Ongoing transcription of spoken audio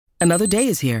Another day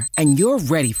is here, and you're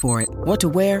ready for it. What to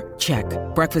wear? Check.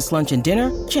 Breakfast, lunch, and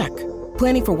dinner? Check.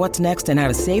 Planning for what's next and how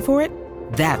to save for it?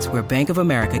 That's where Bank of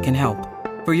America can help.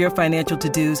 For your financial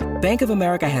to-dos, Bank of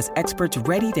America has experts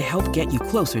ready to help get you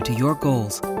closer to your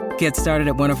goals. Get started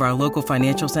at one of our local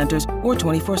financial centers or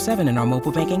 24/7 in our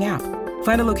mobile banking app.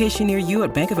 Find a location near you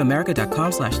at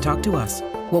bankofamerica.com/talktous.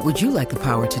 What would you like the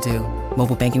power to do?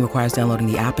 Mobile banking requires downloading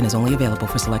the app and is only available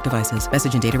for select devices.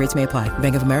 Message and data rates may apply.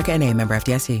 Bank of America N.A., member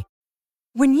FDIC.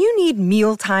 When you need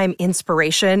mealtime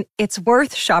inspiration, it's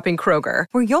worth shopping Kroger,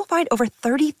 where you'll find over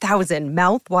 30,000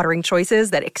 mouth-watering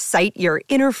choices that excite your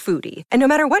inner foodie. And no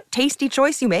matter what tasty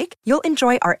choice you make, you'll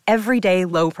enjoy our everyday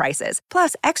low prices,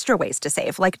 plus extra ways to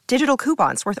save, like digital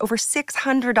coupons worth over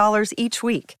 $600 each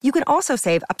week. You can also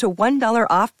save up to $1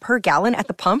 off per gallon at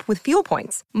the pump with fuel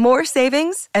points. More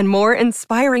savings and more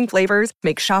inspiring flavors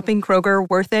make shopping Kroger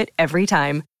worth it every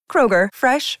time. Kroger,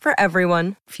 fresh for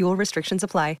everyone. Fuel restrictions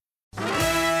apply.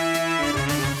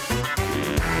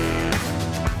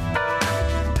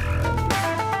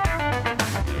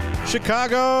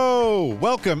 Chicago!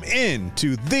 Welcome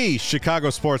into the Chicago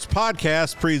Sports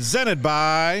Podcast presented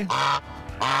by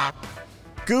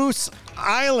Goose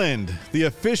Island, the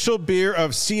official beer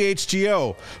of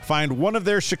CHGO. Find one of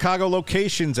their Chicago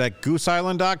locations at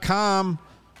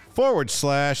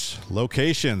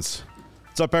gooseisland.com/locations.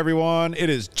 What's up, everyone? It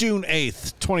is June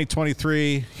 8th,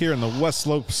 2023, here in the West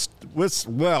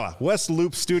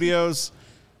Loop Studios.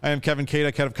 I am Kevin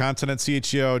Kadek, head of content at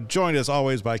CHGO, joined as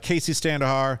always by Casey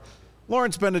Standahar,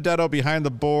 Lawrence Benedetto behind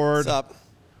the board. What's up?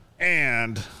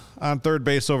 And on third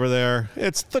base over there,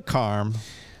 it's the Carm.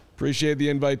 Appreciate the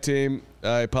invite, team.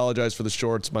 I apologize for the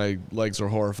shorts. My legs are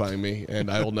horrifying me,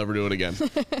 and I will never do it again.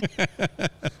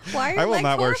 Why are your I will legs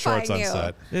not wear shorts on horrifying you?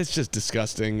 set. It's just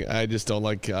disgusting. I just don't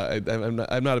like.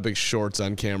 I'm not a big shorts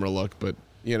on camera look, but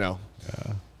you know,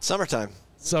 Summertime.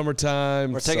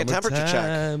 summertime. We're taking a temperature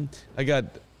check.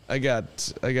 I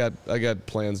got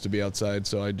plans to be outside,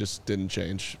 so I just didn't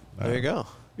change. There you go.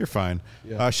 You're fine.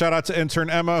 Yeah. Shout out to intern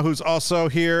Emma, who's also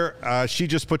here. She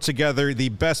just put together the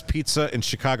best pizza in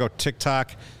Chicago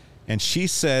TikTok, and she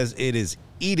says it is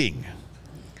eating,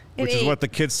 which is what the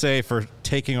kids say for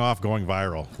taking off, going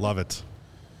viral. Love it.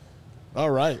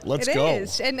 All right, let's go. It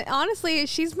is. And honestly,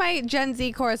 she's my Gen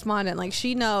Z correspondent. Like,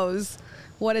 she knows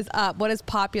what is up, what is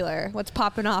popular, what's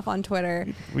popping off on Twitter.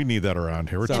 We need that around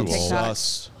here. We're too Sounds old.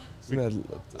 sus.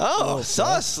 Oh,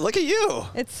 sus. Look at you.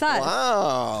 It's sus.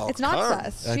 Wow. It's not Carm.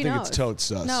 sus. I She think knows. it's totes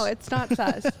sus. No, it's not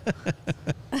sus.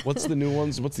 What's the new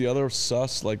ones? What's the other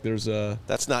sus? Like there's a.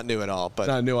 That's not new at all, but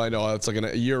Not new, I know. It's like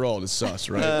a year old. It's sus,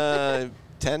 right?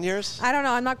 10 years? I don't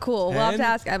know. I'm not cool. We'll have to 10?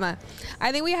 ask Emma.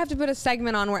 I think we have to put a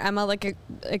segment on where Emma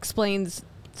explains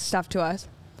stuff to us.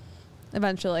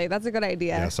 Eventually. That's a good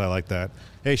idea. Yes, I like that.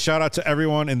 Hey, shout out to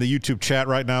everyone in the YouTube chat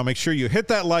right now. Make sure you hit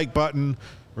that like button.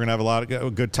 We're going to have a lot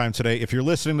of good time today. If you're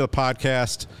listening to the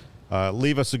podcast,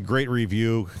 leave us a great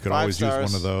review. You could 5 always stars.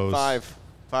 use one of those.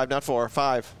 5, not 4.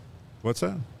 5. What's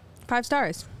that? 5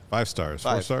 stars. 5 stars.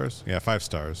 4 5. stars? Yeah, 5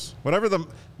 stars. Whatever the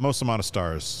most amount of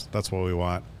stars, that's what we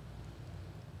want.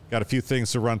 Got a few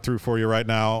things to run through for you right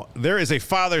now. There is a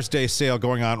Father's Day sale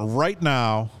going on right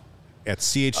now at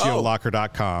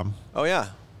chgolocker.com. Oh, yeah.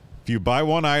 If you buy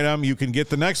one item, you can get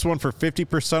the next one for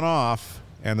 50% off.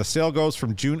 And the sale goes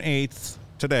from June 8th,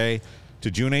 today, to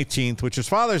June 18th, which is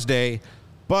Father's Day.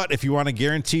 But if you want a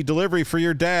guaranteed delivery for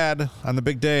your dad on the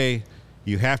big day,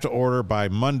 you have to order by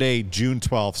Monday, June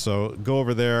 12th. So go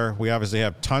over there. We obviously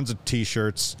have tons of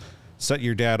T-shirts. Set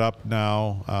your dad up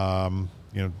now,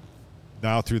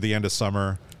 now through the end of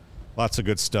summer. Lots of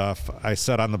good stuff. I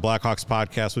said on the Blackhawks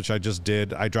podcast, which I just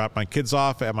did, I dropped my kids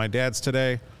off at my dad's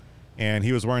today, and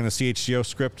he was wearing the CHGO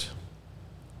script,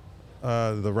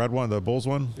 the red one, the Bulls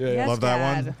one. Yeah. Yes, Love that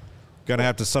Dad. one. Going to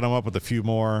have to set him up with a few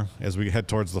more as we head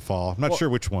towards the fall. I'm not sure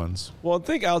which ones. Well,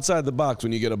 think outside the box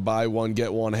when you get a buy one,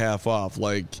 get one half off.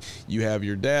 Like, you have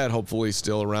your dad hopefully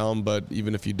still around, but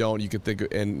even if you don't, you can think,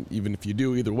 and even if you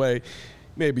do, either way,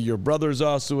 maybe your brother's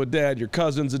also a dad, your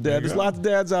cousin's a dad. There's lots of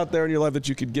dads out there in your life that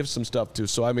you could give some stuff to.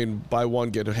 So, I mean, buy one,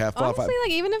 get a half off. Honestly,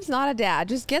 like, even if it's not a dad,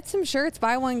 just get some shirts,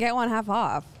 buy one, get one half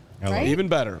off. Right? Even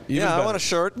better. Even Yeah, better. I want a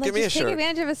shirt. Like, Give me a just take shirt.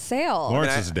 advantage of a sale.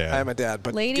 Lawrence is a dad. I am a dad,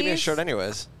 but give me a Ladies? shirt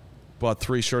anyways. Bought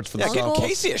 3 shirts for the Yeah, give softball.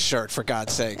 Casey a shirt, for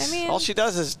God's sakes. I mean- all she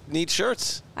does is need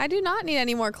shirts. I do not need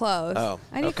any more clothes. Oh,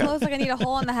 I need okay. clothes like I need a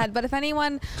hole in the head. But if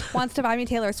anyone wants to buy me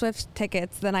Taylor Swift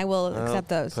tickets, then I will accept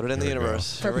those. Put it in the Here we go.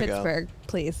 universe. For Here we go. Pittsburgh,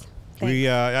 please. We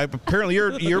apparently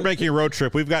you're making a road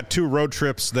trip. We've got 2 road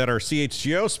trips that are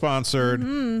CHGO sponsored.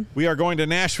 Mm-hmm. We are going to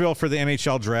Nashville for the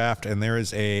NHL draft, and there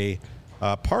is a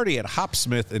party at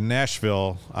Hopsmith in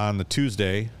Nashville on the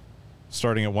Tuesday.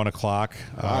 starting at 1 o'clock.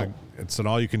 Wow. It's an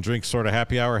all-you-can-drink sort of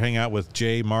happy hour hangout with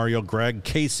Jay, Mario, Greg,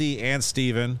 Casey, and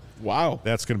Steven. Wow.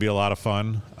 That's going to be a lot of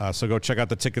fun. So go check out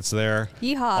the tickets there.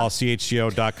 Yeehaw.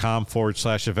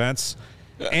 allchgo.com/events.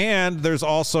 And there's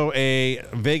also a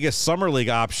Vegas Summer League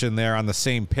option there on the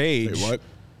same page. Wait, what?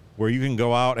 Where you can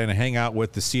go out and hang out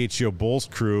with the CHGO Bulls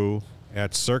crew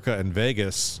at Circa in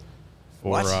Vegas. For,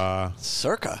 What?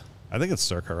 Circa? I think it's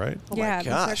Circa, right? Oh yeah, my the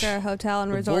gosh. Circa Hotel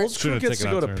and The Resort. Bulls crew Should've gets to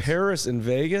taken go out to turns. Paris and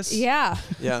Vegas? Yeah.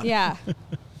 Yeah. Yeah.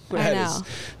 I know.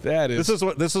 That is.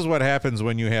 This is what happens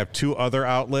when you have two other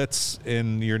outlets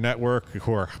in your network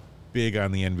who are big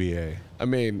on the NBA. I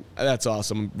mean, that's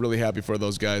awesome. I'm really happy for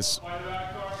those guys.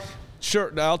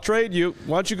 Sure, I'll trade you.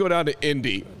 Why don't you go down to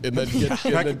Indy and then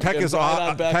get Peck is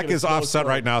offset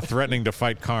right now, threatening to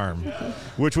fight Carm,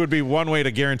 which would be one way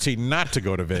to guarantee not to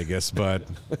go to Vegas. But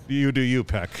you do you,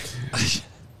 Peck.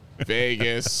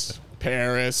 Vegas,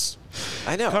 Paris.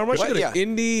 I know. Carm, why don't you What? go to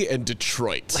Indy and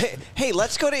Detroit? Hey,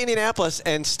 let's go to Indianapolis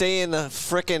and stay in the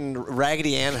frickin'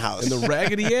 Raggedy Ann house. In the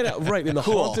Raggedy Ann, right, in the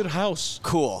Cool. haunted house.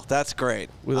 Cool. That's great.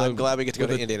 I'm glad we get to go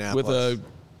to Indianapolis. With a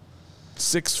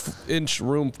 6-inch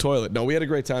room toilet. No, we had a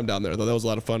great time down there, though. That was a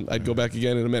lot of fun. I'd go back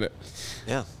again in a minute.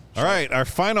 Yeah. All right, our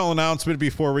final announcement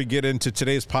before we get into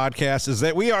today's podcast is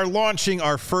that we are launching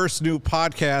our first new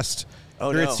podcast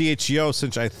here at CHGO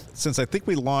since I think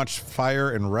we launched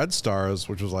Fire and Red Stars,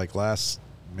 which was like last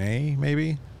May,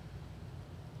 maybe.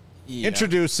 Yeah.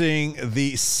 Introducing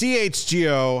the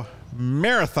CHGO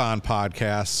Marathon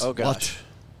Podcast. Oh, gosh.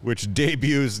 Which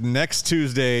debuts next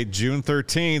Tuesday, June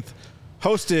 13th,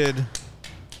 hosted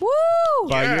Woo!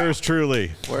 by yours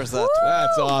truly. Where's that?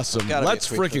 That's awesome. Gotta be a Let's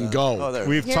tweet for freaking that. go. Oh, there.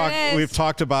 We've Here it is.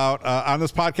 talked about on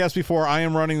this podcast before. I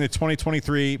am running the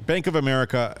 2023 Bank of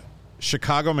America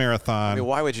Chicago Marathon I mean,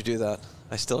 why would you do that?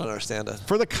 I still don't understand it.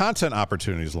 for the content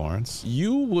opportunities, Lawrence.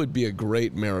 You would be a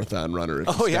great marathon runner if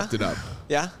Oh, you yeah? stepped it up.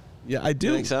 Yeah? Yeah, I You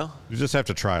do. think so? You just have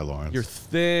to try, Lawrence. You're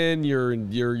thin. You're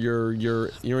in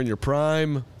your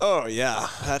prime. Oh, yeah.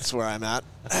 That's where I'm at.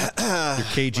 You're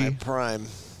cagey. My prime.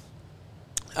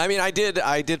 I mean, I did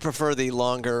prefer the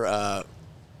longer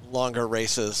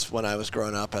races when I was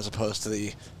growing up as opposed to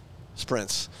the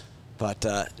sprints. But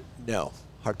no,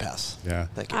 hard pass. Yeah.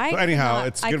 Thank you. I So anyhow, could not.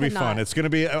 it's I going to be could fun. not. It's going to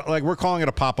be like we're calling it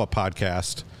a pop-up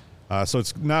podcast. So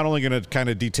it's not only going to kind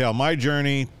of detail my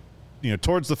journey,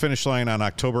 towards the finish line on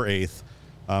October 8th,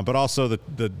 but also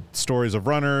the stories of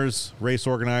runners, race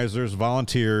organizers,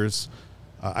 volunteers.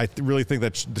 I really think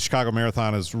that the Chicago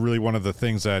Marathon is really one of the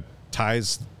things that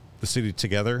ties the city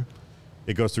together.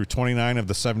 It goes through 29 of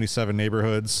the 77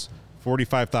 neighborhoods.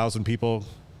 45,000 people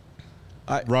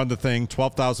run the thing.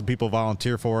 12,000 people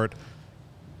volunteer for it.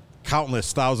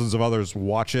 Countless thousands of others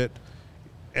watch it.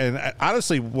 And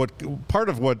honestly, part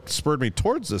of what spurred me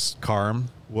towards this, Carm,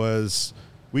 was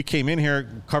we came in here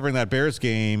covering that Bears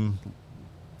game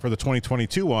for the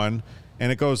 2022 one,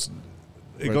 and it goes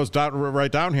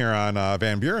right down here on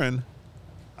Van Buren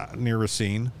near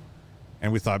Racine.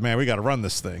 And we thought, man, we got to run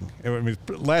this thing.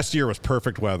 Last year was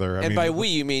perfect weather. And by we,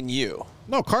 you mean you.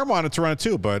 No, Carm wanted to run it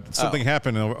too, but something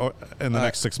happened in the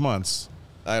next 6 months.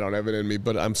 I don't have it in me,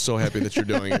 but I'm so happy that you're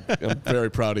doing it. I'm very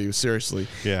proud of you, seriously.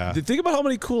 Yeah. Think about how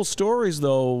many cool stories,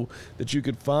 though, that you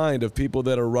could find of people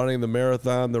that are running the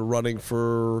marathon. They're running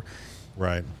for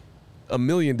Right. a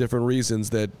million different reasons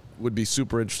that would be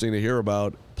super interesting to hear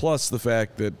about. Plus the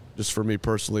fact that, just for me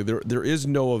personally, there is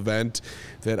no event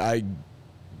that I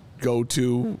go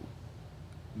to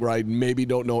where I maybe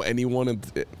don't know anyone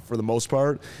for the most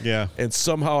part. Yeah. And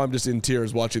somehow I'm just in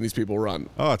tears watching these people run.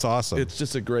 Oh, it's awesome. It's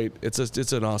just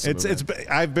it's an awesome event.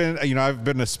 I've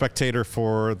been a spectator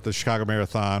for the Chicago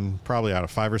Marathon probably out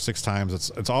of 5 or 6 times.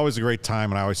 It's always a great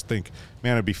time, and I always think,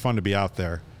 man, it'd be fun to be out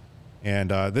there. And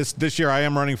this year I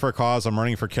am running for a cause. I'm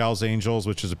running for Cal's Angels,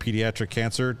 which is a pediatric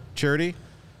cancer charity.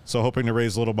 So hoping to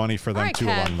raise a little money for them right, too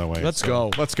Kev. along the way. Let's go.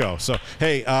 Let's go. So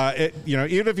hey,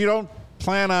 even if you don't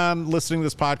plan on listening to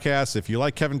this podcast, if you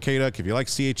like Kevin Kaduk, if you like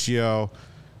CHGO,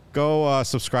 go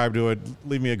subscribe to it.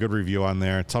 Leave me a good review on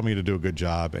there. Tell me to do a good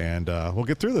job, and we'll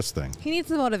get through this thing. He needs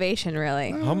the motivation,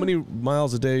 really. How many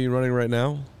miles a day are you running right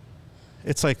now?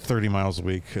 It's like 30 miles a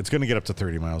week. It's going to get up to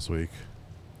 30 miles a week.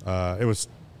 It was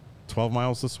 12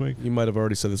 miles this week. You might have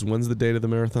already said this. When's the date of the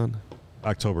marathon?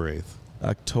 October 8th.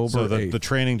 October So 8th. the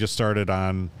training just started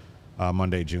on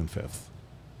Monday, June 5th.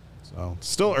 So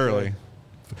still early.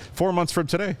 4 months from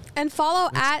today. And follow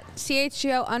at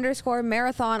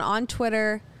CHGO_marathon on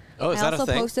Twitter. Oh, is I that a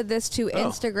also thing? posted this to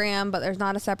Instagram, but there's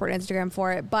not a separate Instagram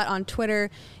for it. But on Twitter,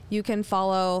 you can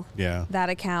follow that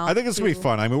account. I think it's going to be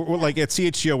fun. I mean, we're like at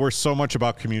CHGO, we're so much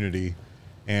about community,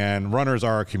 and runners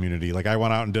are our community. Like I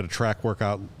went out and did a track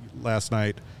workout last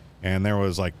night, And there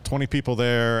was like 20 people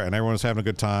there, and everyone was having a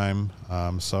good time.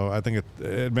 So I think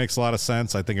it makes a lot of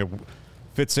sense. I think it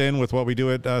fits in with what we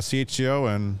do at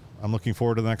CHGO, and I'm looking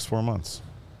forward to the next 4 months.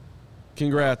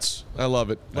 Congrats. I love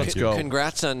it. Let's go.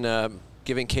 Congrats on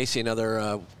giving Casey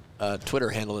another Twitter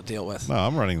handle to deal with. No,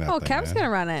 I'm running that thing. Kev's going to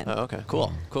run it. Oh, okay.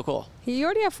 Cool. Cool. He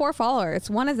already have 4 followers.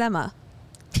 One is Emma.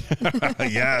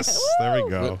 Yes. There we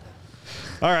go.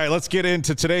 All right, let's get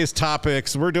into today's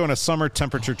topics. We're doing a summer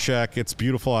temperature check. It's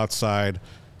beautiful outside.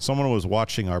 Someone was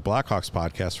watching our Blackhawks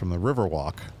podcast from the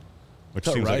Riverwalk, which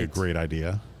seems like a great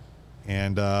idea.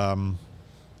 And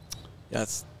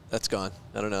that's gone.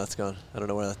 I don't know. That's gone. I don't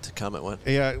know where that comment went.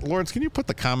 Yeah, Lawrence, can you put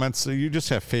the comments? You just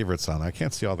have favorites on. I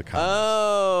can't see all the comments.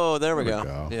 Oh, there we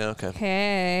go. Yeah, okay.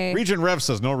 Okay. Region Rev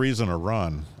says no reason to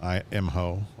run. I am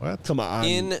ho. What? Come on.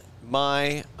 In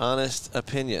my honest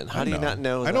opinion. How do you not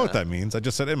know that? I know what that means. I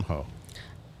just said imho.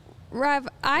 Rev,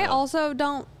 I also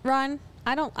don't run.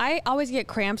 I always get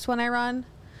cramps when I run.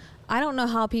 I don't know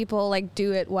how people like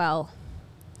do it well.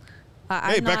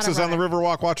 Hey, Bex is on the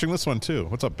Riverwalk watching this one too.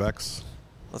 What's up, Bex?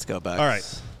 Let's go, Bex. All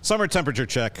right. Summer temperature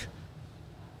check.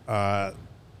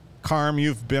 Carm,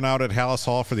 you've been out at Hallis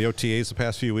Hall for the OTAs the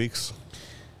past few weeks.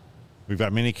 We've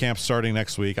got mini camps starting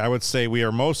next week. I would say we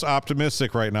are most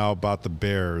optimistic right now about the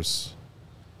Bears.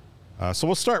 So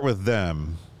we'll start with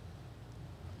them.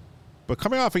 But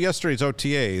coming off of yesterday's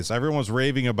OTAs, everyone was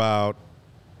raving about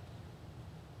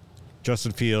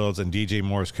Justin Fields and DJ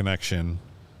Moore's connection.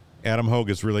 Adam Hogue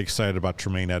is really excited about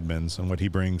Tremaine Edmonds and what he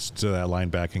brings to that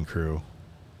linebacking crew.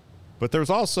 But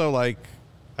there's also, like,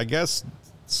 I guess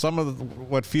some of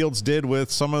what Fields did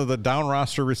with some of the down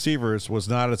roster receivers was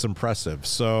not as impressive.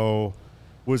 So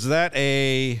was that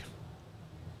a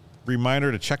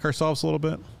reminder to check ourselves a little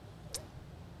bit?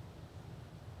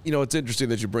 You know, it's interesting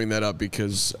that you bring that up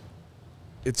because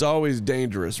it's always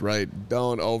dangerous, right?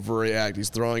 Don't overreact. He's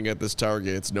throwing at this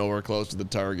target. It's nowhere close to the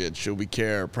target. Should we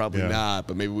care? Probably not,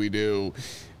 but maybe we do.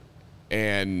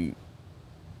 And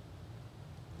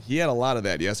he had a lot of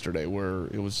that yesterday where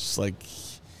it was just like,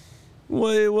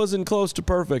 well, it wasn't close to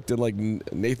perfect. And like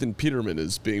Nathan Peterman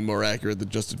is being more accurate than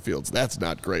Justin Fields. That's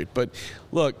not great. But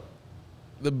look,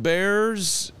 the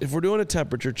Bears, if we're doing a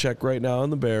temperature check right now on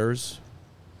the Bears,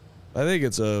 I think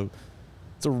it's a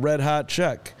red hot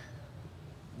check.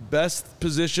 Best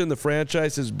position the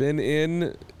franchise has been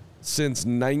in since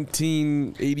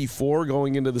 1984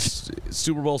 going into the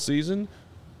Super Bowl season.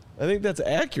 I think that's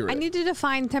accurate. I need to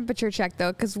define temperature check,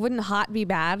 though, because wouldn't hot be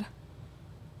bad?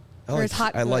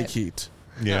 I like heat.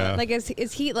 Yeah. Like, is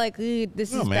heat like,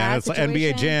 this is man, bad it's like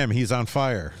situation? NBA Jam. He's on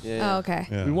fire. Oh, okay.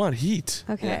 Yeah. We want heat.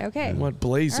 Okay. We want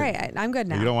blazing. All right, I'm good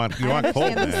now. You don't want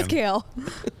cold, man. The scale.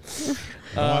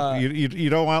 You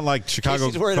don't want like Chicago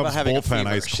Casey's worried Cubs about having a bullpen fever.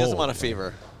 ice She doesn't cold. want a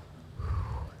fever.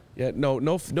 Yeah, no.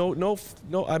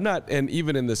 I'm not, and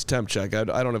even in this temp check, I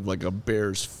don't have like a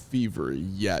Bears fever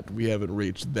yet. We haven't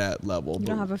reached that level. You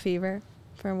don't have a fever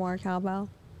for more cowbell?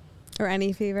 Or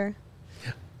any fever?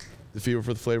 The fever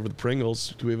for the flavor of the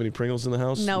Pringles. Do we have any Pringles in the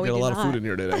house? No, we got do a lot not. of food in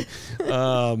here today.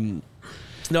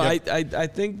 I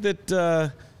think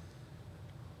that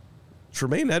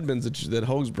Tremaine Edmonds that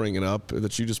Hogue's bringing up,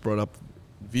 that you just brought up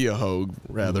via Hogue,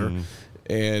 rather,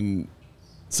 and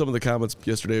some of the comments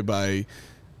yesterday by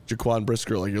Jaquan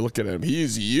Brisker, like you're looking at him,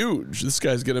 he's huge. This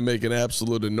guy's going to make an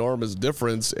absolute enormous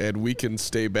difference, and we can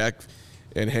stay back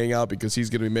and hang out because he's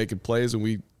going to be making plays, and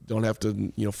we don't have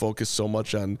to focus so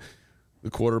much on the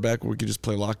quarterback where we can just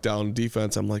play lockdown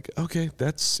defense. I'm like, okay,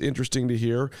 that's interesting to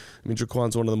hear. I mean,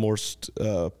 Jaquan's one of the most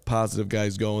positive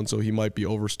guys going, so he might be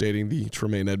overstating the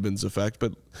Tremaine Edmonds effect.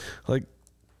 But, like,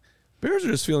 Bears are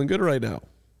just feeling good right now.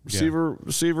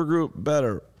 Receiver group,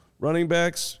 better. Running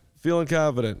backs, feeling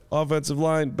confident. Offensive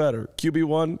line, better.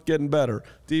 QB1, getting better.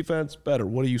 Defense, better.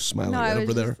 What are you smiling at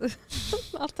over there?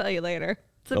 I'll tell you later.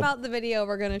 It's about the video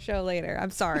we're going to show later.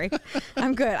 I'm sorry.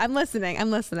 I'm good. I'm listening.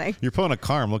 You're pulling a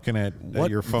car. I'm looking at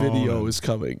your phone. What video is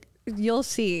coming? You'll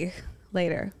see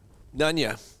later. None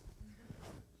yet.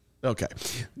 Okay.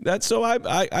 That's so I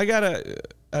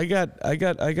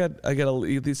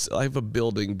have a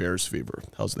building Bears fever.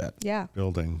 How's that? Yeah.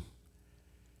 Building.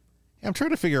 I'm trying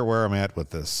to figure out where I'm at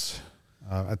with this.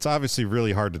 It's obviously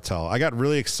really hard to tell. I got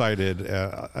really excited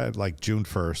at like June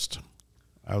 1st.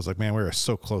 I was like, man, we are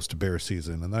so close to Bear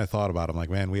season. And then I thought about it. I'm like,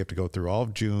 man, we have to go through all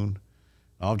of June,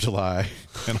 all of July,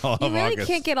 and all of August. You really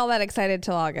can't get all that excited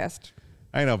till August.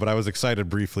 I know, but I was excited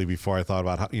briefly before I thought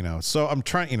about how, so I'm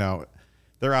trying,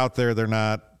 they're out there. They're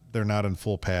not in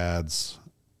full pads.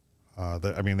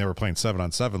 They were playing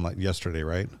 7-on-7 like yesterday,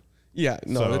 right? Yeah,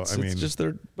 no, it's just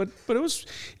but it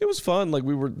was fun. Like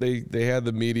they had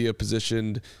the media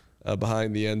positioned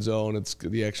behind the end zone. It's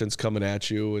the action's coming at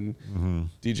you, and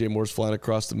DJ Moore's flying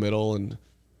across the middle, and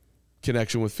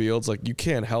connection with Fields. Like, you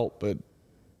can't help but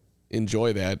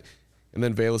enjoy that. And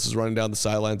then Valus is running down the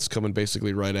sidelines, coming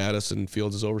basically right at us, and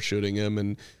Fields is overshooting him,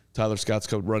 and Tyler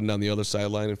Scott's running down the other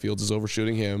sideline, and Fields is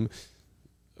overshooting him.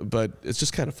 But it's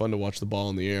just kind of fun to watch the ball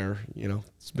in the air. You know,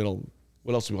 it's middle.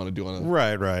 What else do we want to do on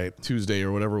a Tuesday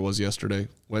or whatever it was yesterday?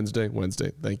 Wednesday.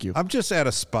 Thank you. I'm just at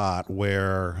a spot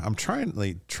where I'm trying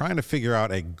to figure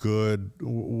out a good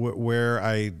where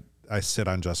I sit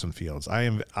on Justin Fields. I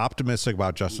am optimistic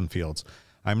about Justin Fields.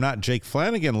 I'm not Jake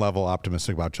Flanagan level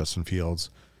optimistic about Justin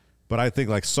Fields, but I think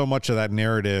like so much of that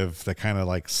narrative that kind of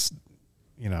like,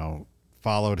 you know,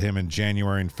 followed him in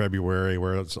January and February,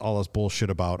 where it's all this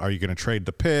bullshit about, are you going to trade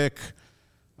the pick?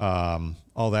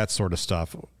 All that sort of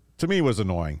stuff, to me, was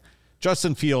annoying.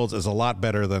 Justin Fields is a lot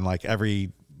better than like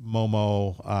every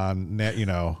Momo on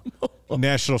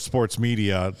national sports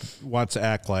media wants to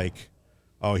act like,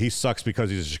 oh, he sucks because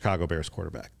he's a Chicago Bears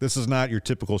quarterback. This is not your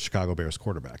typical Chicago Bears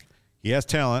quarterback. He has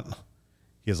talent.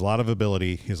 He has a lot of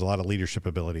ability. He has a lot of leadership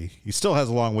ability. He still has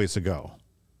a long ways to go.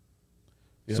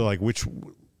 Yeah. So like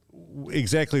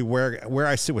exactly where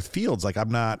I sit with Fields, like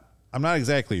I'm not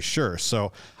exactly sure.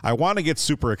 So I want to get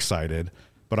super excited,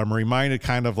 but I'm reminded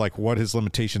kind of like what his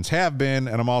limitations have been,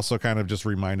 and I'm also kind of just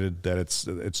reminded that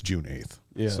it's June 8th.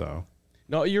 Yeah. So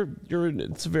no,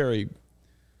 it's very.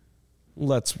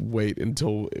 Let's wait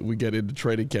until we get into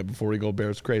training camp before we go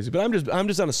Bears crazy. But I'm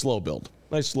just on a slow build.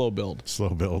 Nice slow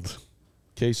build.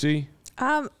 Casey?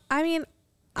 I mean,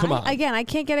 come on. Again, I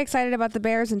can't get excited about the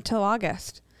Bears until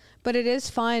August. But it is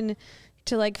fun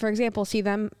to, like, for example, see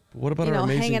them what about our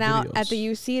amazing hanging videos? out at the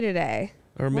UC today.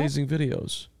 Our amazing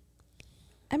videos.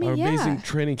 I mean, our amazing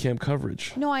training camp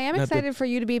coverage. No, I am excited for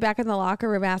you to be back in the locker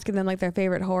room asking them like their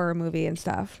favorite horror movie and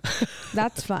stuff.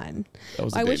 That's fun.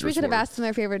 I wish we could have asked them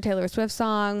their favorite Taylor Swift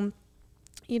song.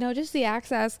 You know, just the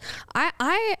access.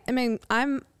 I mean,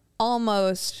 I'm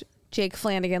almost Jake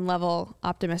Flanagan level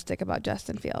optimistic about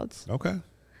Justin Fields. Okay.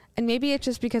 And maybe it's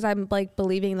just because I'm like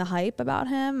believing the hype about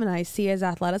him and I see his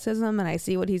athleticism and I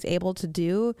see what he's able to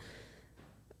do.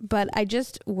 But I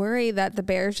just worry that the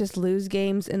Bears just lose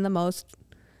games in the most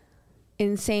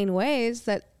insane ways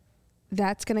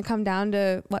that's going to come down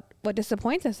to what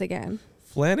disappoints us again.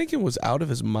 Flanagan was out of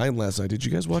his mind last night. Did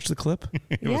you guys watch the clip?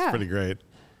 It was pretty great.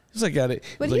 He's like, got it.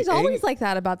 But he's always like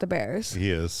that about the Bears.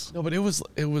 He is. No, but it was.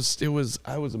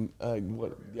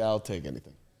 What? Yeah, I'll take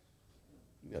anything.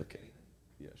 Okay.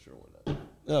 Yeah, sure. Why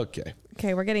not? Okay.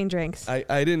 Okay, we're getting drinks. I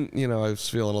didn't. I was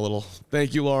feeling a little.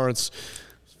 Thank you, Lawrence.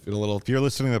 Feeling a little. If you're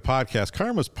listening to the podcast,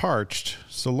 Karma's parched,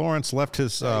 so Lawrence left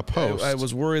his post. I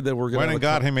was worried that we're going to. Went and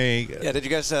got him a did you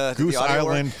guys Goose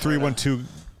Island 312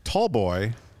 tall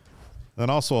boy. Then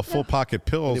also a full pocket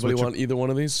pills. Anybody want either one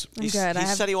of these? I'm good. He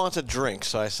said he wants a drink,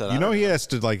 so I said, he has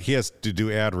to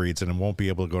do ad reads and won't be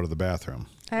able to go to the bathroom.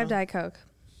 I have Diet Coke.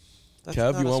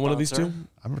 Kev, you want one of these two?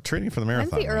 I'm training for the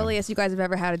marathon. When's the earliest you guys have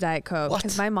ever had a Diet Coke?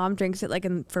 Because my mom drinks it like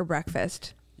for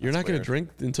breakfast. You're not going to drink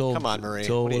until come on, Marie.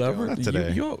 Until whatever. Not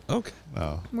today. Okay.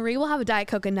 Oh. Marie will have a Diet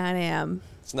Coke at 9 a.m.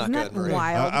 It's not Isn't good, that Marie.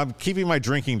 Wild. I'm keeping my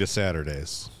drinking to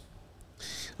Saturdays.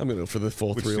 I'm going to go for the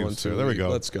full 312. There we go.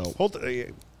 Let's go. Hold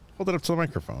it up to the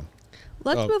microphone.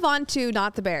 Let's move on to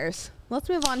not the Bears. Let's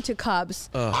move on to Cubs.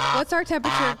 What's our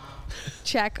temperature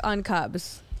check on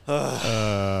Cubs?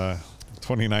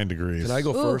 29 degrees. Can I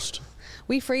go first?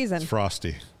 We freezing. It's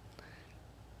frosty.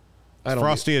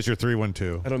 Frosty is your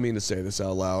 312. I don't mean to say this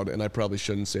out loud, and I probably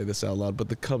shouldn't say this out loud, but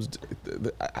the Cubs,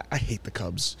 I hate the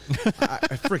Cubs.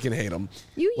 I freaking hate them.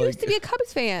 You used to be a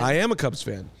Cubs fan. I am a Cubs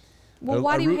fan. Well,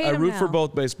 why do you hate them I root now? for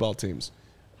both baseball teams.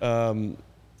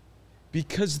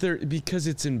 Because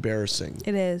it's embarrassing.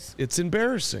 It is. It's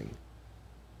embarrassing.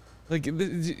 Like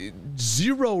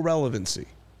zero relevancy.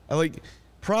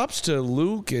 Props to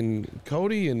Luke and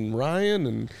Cody and Ryan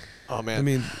and. Oh man! I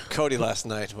mean, Cody last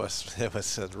night was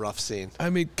a rough scene. I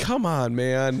mean, come on,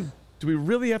 man. Do we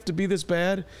really have to be this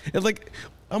bad? And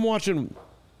I'm watching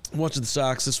the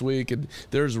Sox this week, and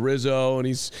there's Rizzo, and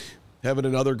he's having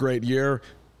another great year.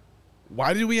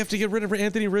 Why did we have to get rid of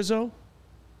Anthony Rizzo,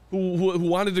 who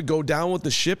wanted to go down with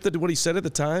the ship? What he said at the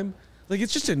time.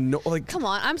 It's just Come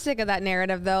on, I'm sick of that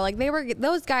narrative though.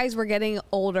 Those guys were getting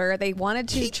older. They wanted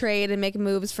to trade and make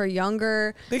moves for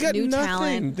younger, new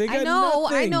talent. They got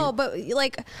nothing. I know,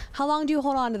 but how long do you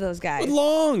hold on to those guys?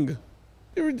 Long.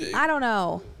 I don't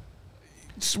know.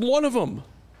 It's one of them.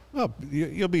 Well,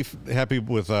 you'll be happy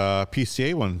with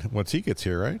PCA once he gets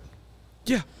here, right?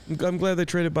 Yeah, I'm glad they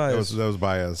traded Baez. That was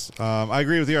Baez. I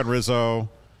agree with you on Rizzo.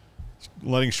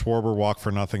 Letting Schwarber walk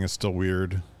for nothing is still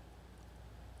weird.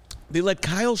 They let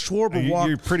Kyle Schwarber walk.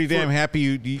 You're pretty damn happy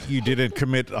you didn't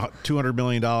commit $200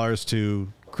 million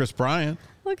to Chris Bryant.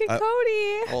 Look at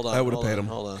Cody. Hold on. I would have paid him.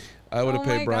 Hold on. I would have Oh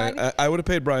paid my Bryant. God. I would have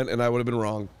paid Bryant, and I would have been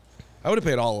wrong. I would have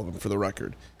paid all of them for the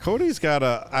record. Cody's got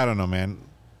I don't know, man.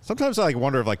 Sometimes I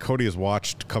wonder if Cody has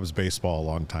watched Cubs baseball a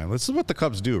long time. This is what the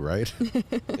Cubs do, right?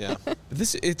 Yeah.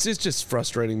 It's just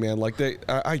frustrating, man.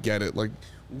 I get it.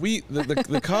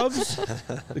 The Cubs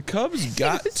the Cubs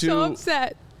got to So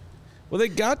upset. Well, they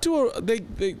got to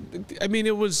I mean,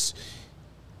 it was.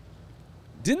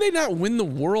 Didn't they not win the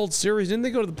World Series? Didn't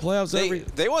they go to the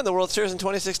playoffs They won the World Series in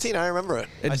 2016. I remember it.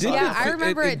 I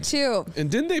remember it too. And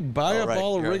didn't they buy up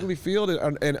all of You're Wrigley Field?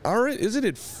 And isn't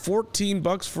it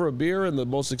 $14 for a beer and the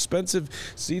most expensive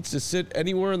seats to sit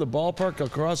anywhere in the ballpark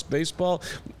across baseball?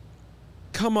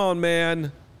 Come on,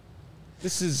 man.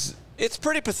 It's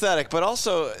pretty pathetic, but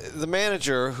also the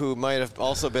manager, who might have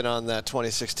also been on that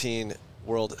 2016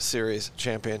 World Series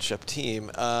championship team,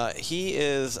 he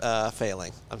is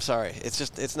failing. I'm sorry.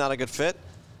 It's not a good fit.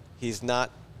 He's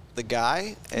not the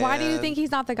guy. Why do you think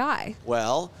he's not the guy?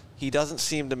 Well, he doesn't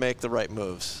seem to make the right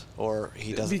moves, or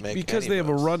he doesn't make because any they have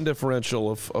moves. a run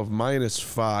differential of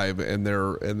 -5, and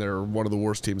they're one of the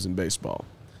worst teams in baseball.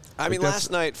 I mean, last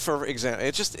night, for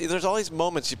example, there's all these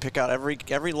moments you pick out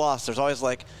every loss. There's always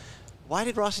why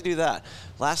did Rossi do that?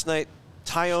 Last night,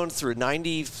 Tyone threw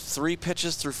 93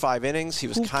 pitches through 5 innings. He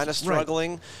was kind of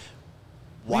struggling.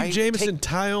 Why leave Jameson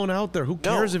Tyone out there? Who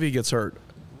cares if he gets hurt?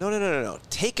 No.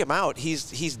 Take him out.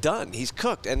 He's done. He's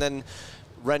cooked. And then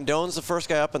Rendon's the first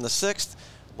guy up in the 6th.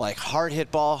 Hard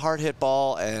hit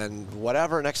ball, and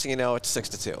whatever. Next thing you know, it's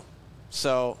 6-2.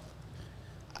 So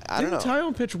I don't know. Didn't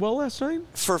Tyone pitch well last night?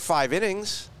 For 5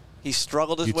 innings. He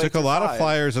struggled his way through You took a lot 5. of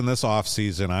flyers in this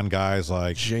offseason on guys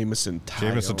like Jameson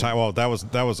Tyone. Well, that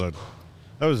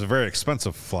was a very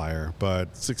expensive flyer,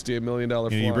 but $68 million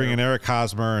flyer. You bring in Eric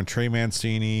Hosmer and Trey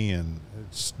Mancini, and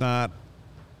it's not.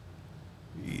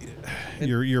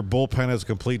 Your bullpen is a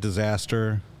complete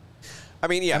disaster. I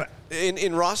mean, yeah.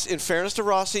 In fairness to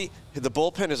Rossi, the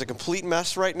bullpen is a complete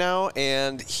mess right now,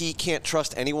 and he can't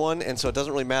trust anyone, and so it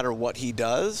doesn't really matter what he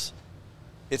does.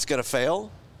 It's going to fail.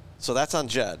 So that's on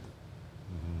Jed.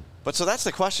 But so that's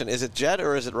the question. Is it Jed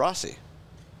or is it Rossi?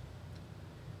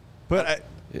 But,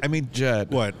 I mean,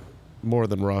 Jed. What? More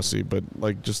than Rossi, but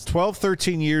just 12,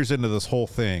 13 years into this whole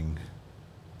thing.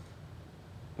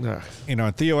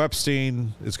 And Theo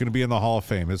Epstein is going to be in the Hall of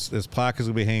Fame. His plaque is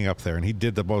going to be hanging up there, and he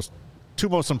did the two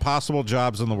most impossible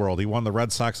jobs in the world. He won the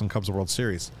Red Sox and Cubs World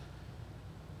Series.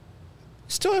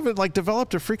 Still haven't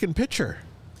developed a freaking pitcher.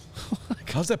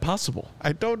 How's that possible?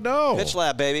 I don't know. Pitch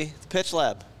lab, baby. Pitch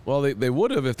lab. Well, they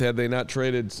would have if they not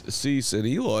traded Cease and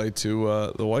Eloy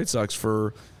to the White Sox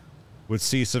for. Would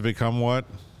Cease have become what?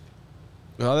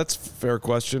 Well, that's a fair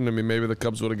question. I mean, maybe the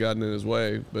Cubs would have gotten in his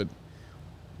way, but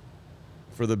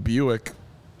for the Buick,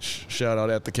 shout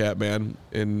out at the Catman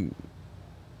in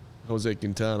Jose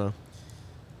Quintana.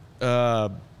 Yeah,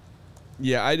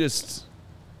 it's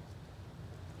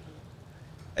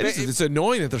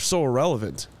annoying that they're so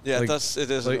irrelevant. Yeah, it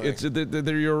is.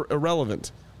 They're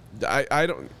irrelevant. I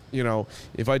don't,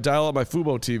 if I dial up my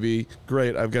Fubo TV,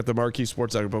 great, I've got the Marquee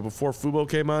Sports Network. But before Fubo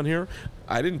came on here,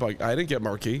 I didn't get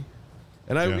Marquee,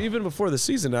 and even before the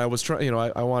season, I was trying.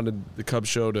 I wanted the Cubs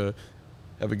show to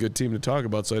have a good team to talk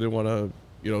about, so I didn't want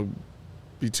to,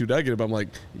 be too negative. I'm like,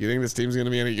 you think this team's going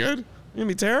to be any good? It's going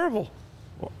to be terrible.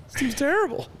 Well, this team's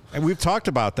terrible. And we've talked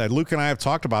about that. Luke and I have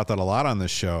talked about that a lot on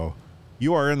this show.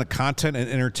 You are in the content and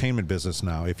entertainment business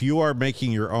now. If you are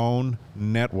making your own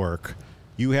network,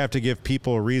 you have to give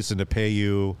people a reason to pay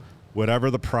you whatever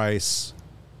the price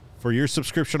for your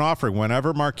subscription offering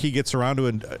whenever Marquee gets around to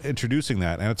introducing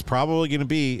that. And it's probably going to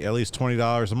be at least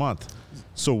 $20 a month.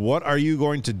 So what are you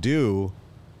going to do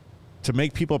to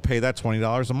make people pay that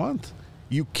 $20 a month?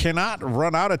 You cannot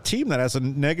run out a team that has a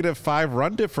 -5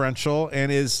 run differential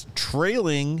and is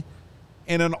trailing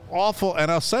in an awful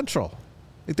NL Central.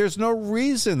 There's no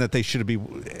reason that they should be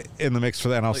in the mix for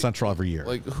the NL Central every year.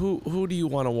 Who do you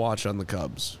want to watch on the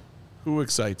Cubs? Who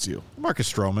excites you?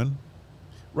 Marcus Stroman.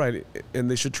 Right,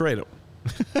 and they should trade him.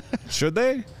 Should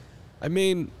they? I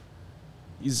mean,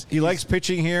 he likes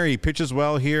pitching here. He pitches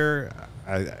well here.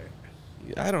 I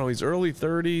don't know. He's early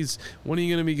 30s. When are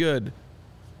you going to be good?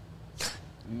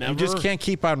 Never. You just can't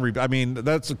keep on. I mean,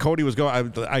 that's Cody was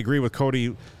going. I agree with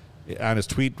Cody on his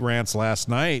tweet rants last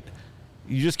night.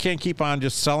 You just can't keep on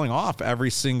just selling off every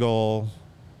single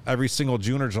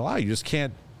June or July. You just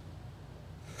can't.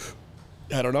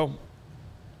 I don't know.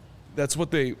 That's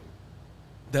what they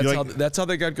That's how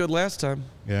they got good last time.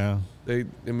 Yeah. It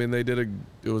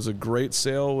was a great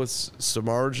sale with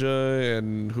Samardzija,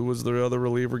 and who was the other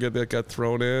reliever that got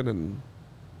thrown in, and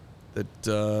that.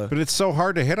 But it's so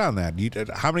hard to hit on that.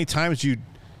 How many times do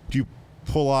you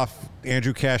pull off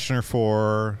Andrew Kashner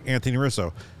for Anthony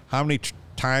Rizzo? How many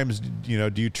times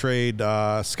do you trade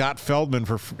Scott Feldman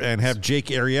and have Jake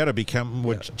Arrieta become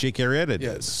what Jake Arrieta did?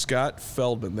 Yeah, Scott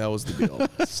Feldman. That was the deal.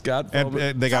 Scott Feldman,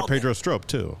 and they got Pedro Strop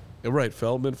too. Right,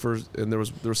 Feldman and there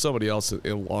was somebody else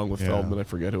along with Feldman. I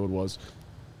forget who it was.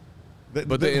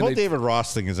 But the whole David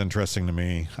Ross thing is interesting to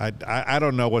me. I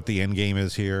don't know what the end game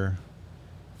is here.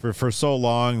 For so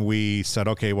long we said,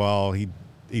 okay, well he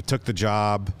took the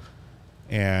job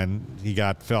and he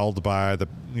got felled by the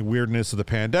weirdness of the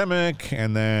pandemic,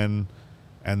 and then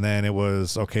it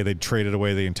was okay. They traded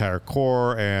away the entire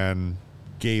core and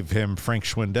gave him Frank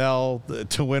Schwindel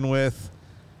to win with,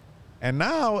 and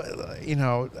now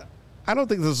I don't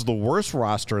think this is the worst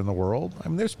roster in the world. I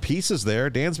mean, there's pieces there.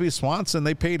 Dansby Swanson,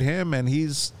 they paid him, and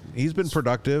he's been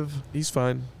productive. He's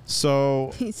fine.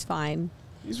 So he's fine.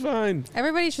 He's fine.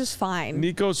 Everybody's just fine.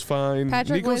 Nico's fine.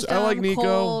 Patrick Wisdom, I like Nico.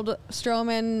 Cold,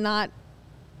 Stroman, not.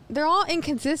 They're all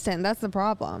inconsistent. That's the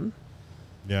problem.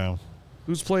 Yeah.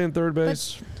 Who's playing third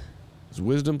base? Is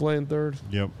Wisdom playing third?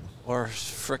 Yep. Or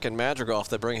frickin' Madrigal if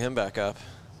they bring him back up.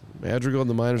 Madrigal in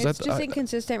the minors. It's just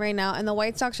inconsistent right now, and the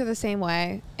White Sox are the same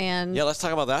way. And yeah, let's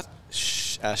talk about that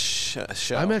show.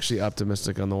 I'm actually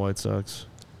optimistic on the White Sox.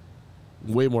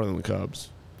 Way more than the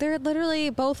Cubs. They're literally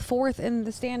both fourth in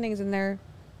the standings, and they're.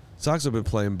 Sox have been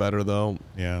playing better though.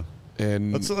 Yeah.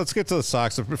 And let's get to the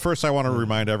Sox. First, I want to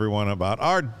remind everyone about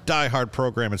our Die Hard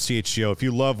program at CHGO. If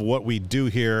you love what we do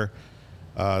here,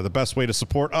 the best way to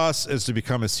support us is to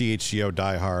become a CHGO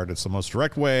Die Hard. It's the most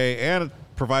direct way, and it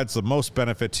provides the most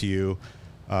benefit to you.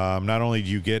 Not only do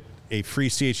you get a free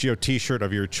CHGO T-shirt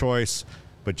of your choice,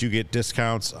 but you get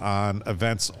discounts on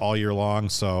events all year long.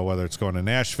 So whether it's going to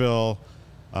Nashville,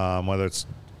 whether it's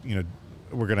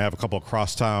we're going to have a couple of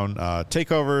crosstown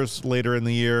takeovers later in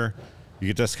the year. You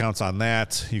get discounts on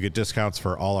that. You get discounts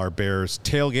for all our Bears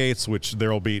tailgates, which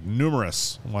there will be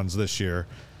numerous ones this year.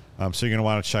 So you're going to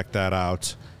want to check that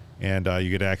out. And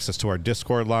you get access to our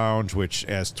Discord lounge, which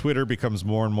as Twitter becomes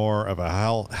more and more of a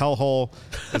hellhole,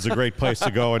 is a great place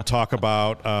to go and talk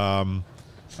about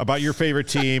your favorite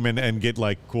team and get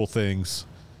like cool things.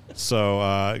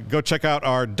 So go check out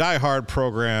our Die Hard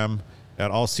program at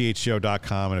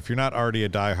allchgo.com. And if you're not already a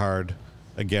Die Hard,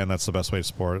 again, that's the best way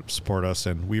to support us,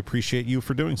 and we appreciate you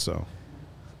for doing so.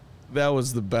 That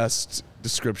was the best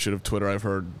description of Twitter I've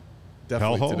heard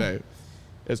definitely today.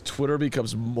 As Twitter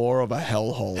becomes more of a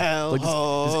hellhole.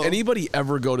 Does anybody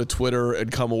ever go to Twitter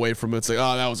and come away from it and say,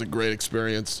 oh, that was a great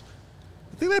experience?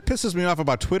 The thing that pisses me off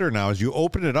about Twitter now is you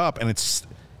open it up, and it's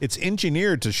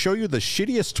engineered to show you the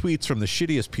shittiest tweets from the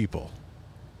shittiest people.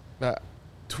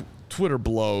 Twitter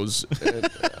blows.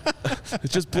 It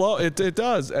just it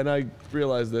does, and I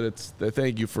realize that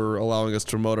thank you for allowing us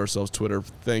to promote ourselves. Twitter,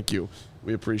 thank you.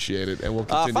 We appreciate it, and we'll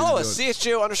continue follow to us, do it.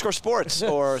 CHGO_sports,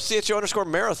 or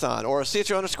CHGO_marathon, or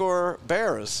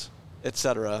CHGO_bears,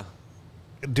 etc.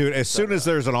 Dude, as soon as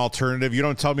there's an alternative, you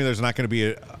don't tell me there's not going to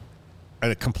be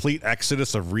a complete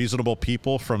exodus of reasonable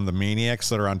people from the maniacs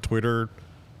that are on Twitter.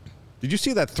 Did you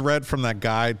see that thread from that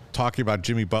guy talking about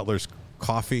Jimmy Butler's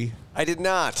coffee? I did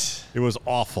not. It was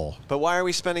awful. But why are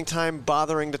we spending time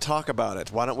bothering to talk about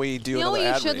it? Why don't we do another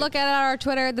ad You should read? look at our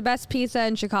Twitter, the best pizza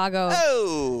in Chicago.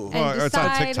 Oh! And it's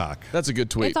on TikTok. That's a good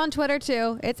tweet. It's on Twitter,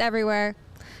 too. It's everywhere.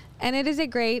 And it is a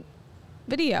great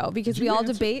video because we all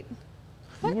debate.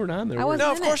 You weren't on there. I wasn't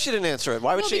No, of in course it. she didn't answer it.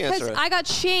 Why would she answer it? I got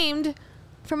shamed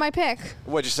for my pick.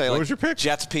 What'd you say? What like was your pick?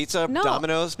 Jets Pizza, No.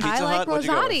 Domino's, Pizza I like Hut? What'd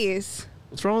you go with? Rosati's.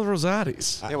 What's wrong with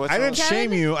Rosati's? Yeah, what's I wrong? didn't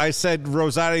shame you. I said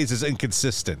Rosati's is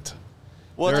inconsistent.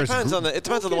 Well, it There's depends on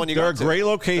the one you go There are to. great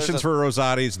locations There's for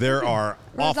Rosati's. There are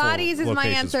awful Rosati's is my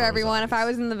locations answer, for everyone, if I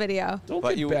Rosati's. was in the video. Don't But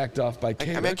get you- backed off by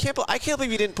Kate. I mean, I can't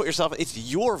believe you didn't put yourself. It's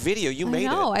your video. You made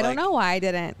it. I don't know why I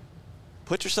didn't.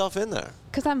 Put yourself in there.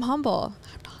 Because I'm humble.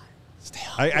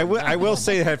 I will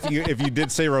say that if you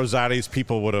did say Rosati's,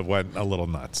 people would have went a little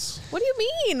nuts. What do you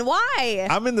mean? Why?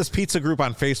 I'm in this pizza group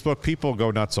on Facebook. People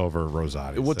go nuts over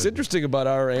Rosati's. What's interesting about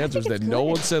our answers think that it's no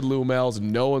good. one said Lou Mal's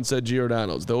and no one said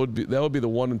Giordano's. That would be the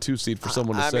 1 and 2 seed for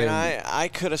someone to I say. mean, I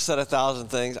could have said 1,000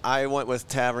 things. I went with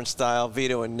Tavern Style,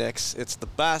 Vito and Nick's. It's the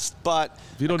best, but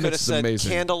Vito I could have Nick's is said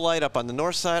amazing. Candlelight up on the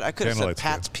north side. I could have said Candlelight's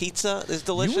Pat's good. Pizza is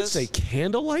delicious. You would say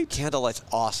Candlelight? Candlelight's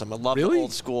awesome. I love Really? the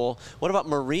old school. What about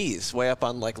Marie's way up up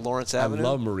on like Lawrence I Avenue.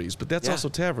 love Marie's, but that's Yeah. also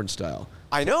tavern style.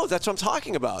 I know. That's what I'm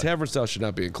talking about. Tavern style should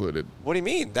not be included. What do you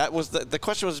mean? That was the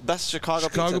question was best Chicago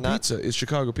pizza is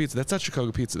Chicago pizza. That's not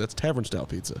Chicago pizza. That's tavern style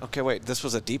pizza. Okay, wait. This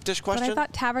was a deep dish But question? I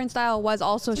thought tavern style was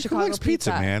also Who Chicago likes pizza,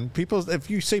 man? People, if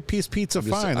you say pizza, I'm just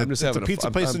fine. I'm just it's having a pizza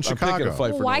place in I'm picking Chicago. a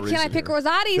fight for Why no can't I reason pick here.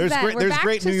 Rosati's There's then? great, We're there's back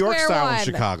great to New York square style one. in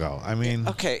Chicago. I mean,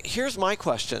 Okay, here's my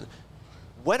question.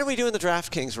 When are we doing the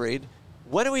DraftKings read?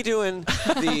 When are we doing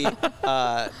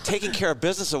the Taking Care of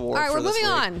Business Award? All right, for we're this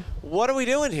moving week? on. What are we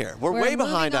doing here? We're way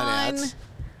behind moving on ads.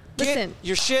 Get Listen.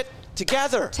 your shit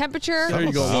together. Temperature. There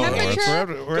you go, Laura. Temperature.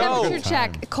 We're having a Temperature good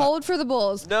time. check. Cold for the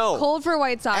Bulls. No. Cold for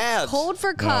White Sox. Ads. Cold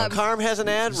for Cubs. Carm has an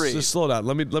ad read. Just slow down.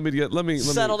 Let me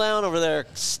Settle down over there,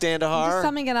 Just Standahar.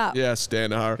 summing it up. Yeah,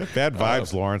 Standahar. bad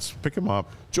vibes, Lawrence. Pick him up.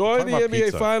 Join Talk the about NBA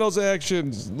pizza. Finals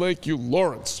action. Thank you,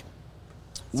 Lawrence.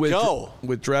 go.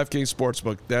 With DraftKings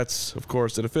Sportsbook. That's, of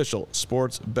course, an official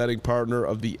sports betting partner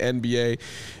of the NBA.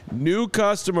 New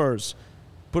customers,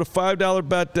 put a $5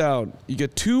 bet down. You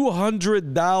get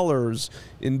 $200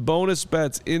 in bonus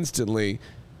bets instantly.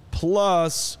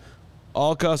 Plus,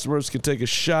 all customers can take a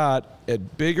shot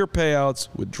at bigger payouts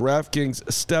with DraftKings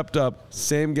stepped-up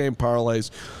same-game parlays.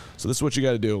 So this is what you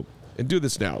got to do. And do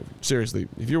this now. Seriously.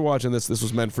 If you're watching this, this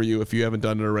was meant for you if you haven't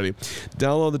done it already.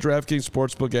 Download the DraftKings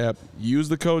Sportsbook app. Use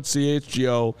the code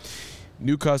CHGO.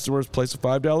 New customers place a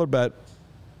 $5 bet.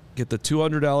 Get the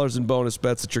 $200 in bonus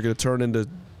bets that you're going to turn into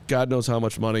God knows how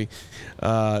much money.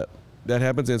 That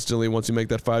happens instantly once you make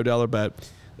that $5 bet.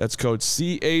 That's code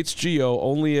CHGO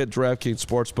only at DraftKings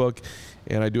Sportsbook.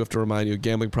 And I do have to remind you, a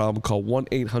gambling problem, call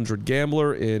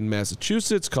 1-800-GAMBLER in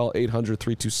Massachusetts. Call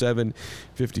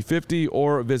 800-327-5050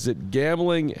 or visit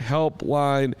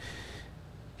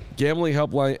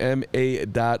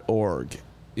gamblinghelplinema.org.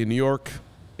 In New York,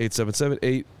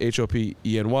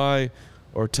 877-8-HOPENY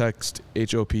or text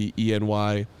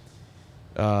HOPENY.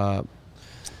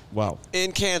 Wow.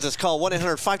 In Kansas, call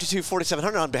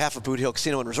 1-800-522-4700 on behalf of Boot Hill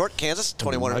Casino and Resort, Kansas.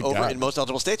 21 and over God. in most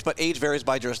eligible states, but age varies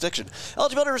by jurisdiction.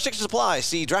 Eligibility restrictions apply.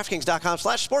 See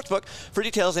DraftKings.com/sportsbook for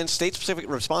details and state-specific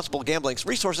responsible gambling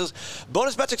resources.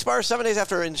 Bonus bets expire 7 days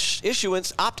after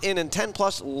issuance. Opt-in and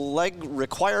 10-plus leg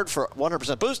required for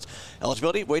 100% boost.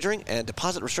 Eligibility, wagering, and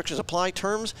deposit restrictions apply.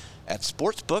 Terms at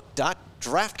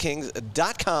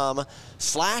sportsbook.draftkings.com/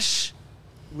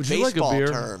 Would you like a baseball beer?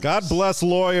 terms. God bless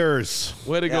lawyers.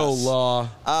 Way to go, Yes. Law.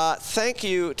 Thank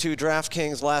you to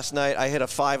DraftKings last night. I hit a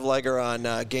 5-legger on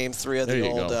Game 3 of There the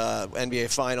you old go. NBA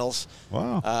Finals.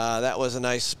 Wow. That was a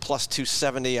nice plus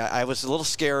 270. I was a little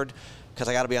scared because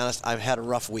I got to be honest, I've had a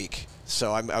rough week.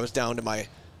 So I was down to my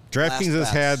DraftKings has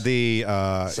last had bets. the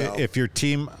So- if your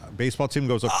baseball team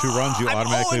goes up 2 runs, you I'm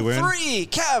automatically win. 0-3,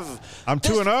 Kev. I'm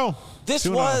 2-0. This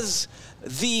 2-0. was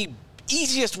the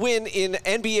easiest win in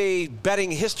NBA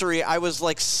betting history. I was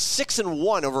like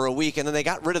 6-1 over a week, and then they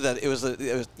got rid of that. It was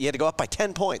you had to go up by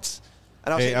 10 points.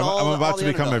 And I was Hey, hitting I'm all about to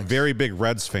the become a underdogs. very big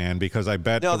Reds fan because I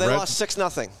bet No, the they Reds. lost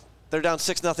 6-0. They're down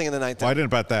 6-0 in the ninth. Well, I inning.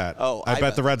 didn't bet that. Oh, I I bet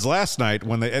bet. the Reds last night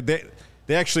when they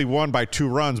actually won by 2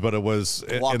 runs, but it was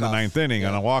in the Walk-off. ninth inning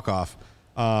on a walk-off.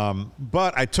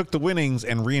 But I took the winnings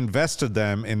and reinvested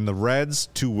them in the Reds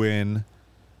to win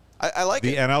I like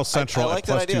the it. NL Central I like at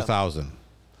that plus idea. 2,000.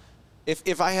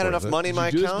 If I had What enough is it? money in Did my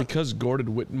you do this account, because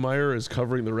Gordon Wittenmeyer is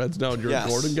covering the Reds now and you're Yes. a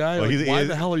Gordon guy? Well, Like, why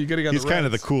the hell are you getting on the He's Reds? kind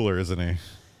of the cooler, isn't he?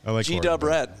 I like G-Dub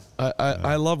Gordon. Red.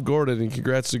 I love Gordon and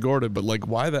congrats to Gordon, but like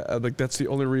why that? Like that's the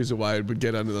only reason why I would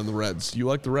get on the Reds. You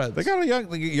like the Reds? They got a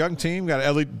young team. Got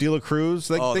Ellie De La Cruz.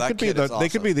 They Oh, that could be kid the is they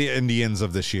could awesome. be the Indians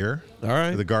of this year. All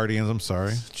right. The Guardians. I'm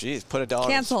sorry. Jeez, put $1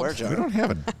 Canceled. in the swear We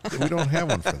jar. don't have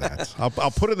one for that. I'll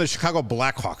put in the Chicago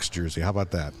Blackhawks jersey. How about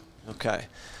that? Okay.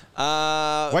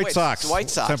 White Sox.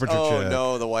 White Sox. Temperature oh, check.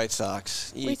 no, the White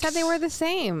Sox. We said they were the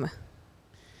same.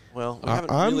 Well, we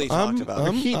haven't really talked about They're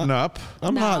it. heating up.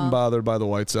 I'm No. hot and bothered by the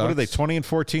White Sox. What are they?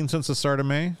 20-14 since the start of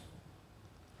May.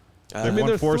 I They've mean, won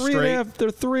they're 4 three straight. and a half.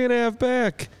 They're 3.5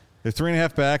 back. They're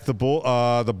 3.5 back. The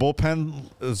bullpen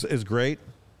is great.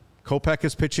 Kopech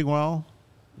is pitching well.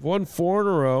 Won 4 in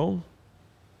a row.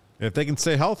 If they can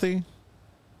stay healthy,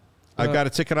 I've got a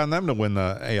ticket on them to win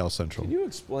the AL Central. Can you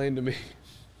explain to me,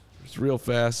 just real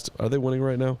fast, are they winning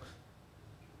right now?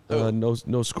 No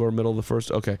score, middle of the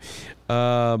first. Okay.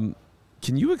 Can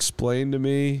you explain to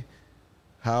me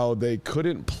how they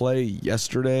couldn't play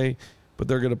yesterday, but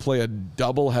they're going to play a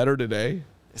doubleheader today?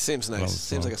 It seems nice.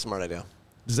 Seems like a smart idea.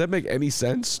 Does that make any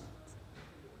sense?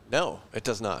 No, it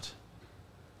does not.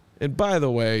 And by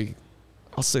the way,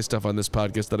 I'll say stuff on this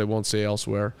podcast that I won't say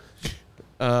elsewhere.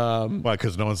 Why?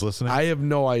 Because no one's listening. I have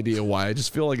no idea why. I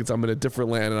just feel like I'm in a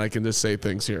different land and I can just say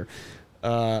things here.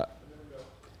 I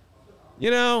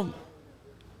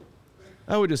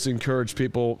I would just encourage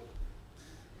people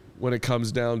when it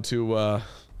comes down to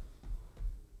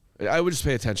I would just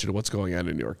pay attention to what's going on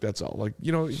in New York. That's all. Like,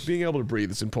 being able to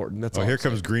breathe is important. That's all. Here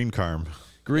comes Green Carm.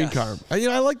 Green Carm.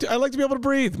 I like to be able to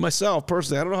breathe myself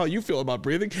personally. I don't know how you feel about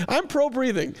breathing. I'm pro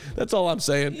breathing. That's all I'm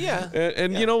saying. Yeah.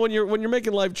 And when you're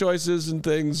making life choices and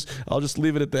things, I'll just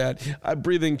leave it at that.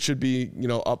 Breathing should be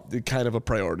up kind of a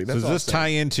priority. That's so does this tie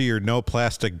into your no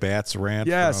plastic bats rant?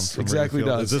 Yes, from exactly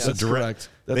does. Is this a direct? Correct.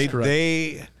 That's correct.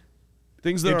 They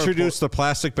things that introduced the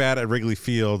plastic bat at Wrigley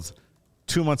Field.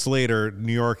 2 months later,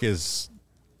 New York is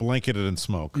blanketed in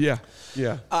smoke. Yeah.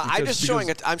 I'm showing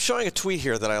a tweet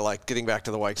here that I like. Getting back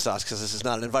to the White Sox because this is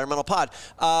not an environmental pod.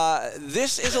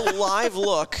 This is a live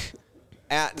look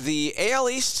at the AL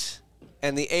East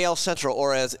and the AL Central,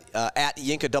 or as at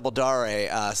Yinka Double Dare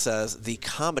says, the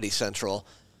Comedy Central.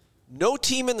 No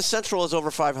team in the Central is over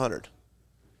 500.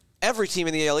 Every team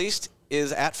in the AL East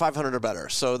is at 500 or better.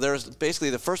 So there's basically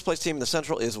the first place team in the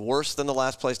Central is worse than the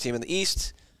last place team in the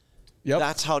East. Yep.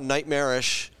 That's how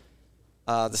nightmarish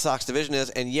the Sox division is,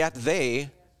 and yet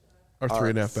they are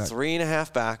 3.5 back.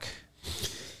 3.5 back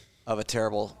of a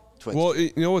terrible Twins.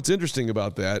 Well, what's interesting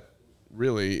about that,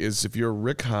 really, is if you're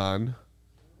Rick Hahn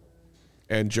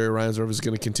and Jerry Reinsdorf is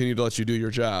going to continue to let you do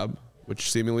your job, which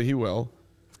seemingly he will.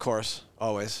 Of course,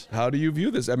 always. How do you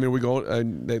view this? I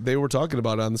mean, they were talking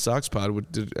about it on the Sox pod,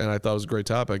 and I thought it was a great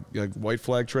topic. Like white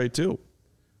flag trade too.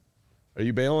 Are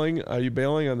you bailing? Are you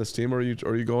bailing on this team, or are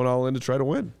you going all in to try to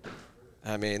win?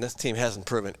 I mean, this team hasn't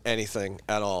proven anything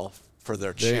at all for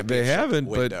their championship They haven't,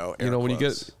 window. But when you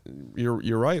get,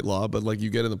 you're right, Law. But like you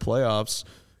get in the playoffs,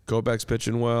 Kopech's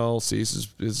pitching well. Cease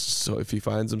is so if he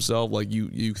finds himself, like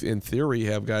you in theory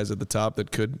have guys at the top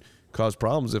that could cause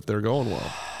problems if they're going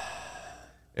well.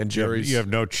 And Jerry's, you have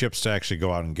no chips to actually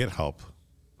go out and get help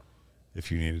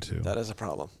if you needed to. That is a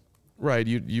problem, right?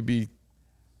 You be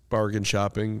bargain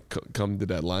shopping come the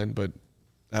deadline, but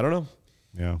I don't know.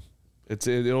 Yeah.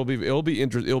 It'll be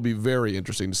very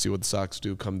interesting to see what the Sox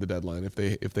do come the deadline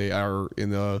if they are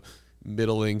in a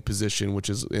middling position, which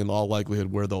is in all likelihood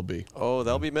where they'll be. Oh,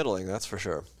 they'll be middling, that's for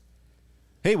sure.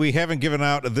 Hey, we haven't given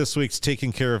out this week's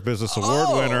Taking Care of Business Award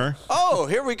winner. Oh,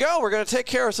 here we go. We're going to take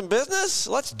care of some business.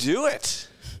 Let's do it.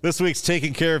 This week's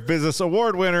Taking Care of Business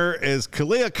Award winner is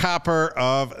Kalia Copper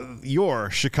of your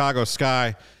Chicago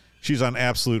Sky. She's on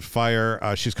absolute fire.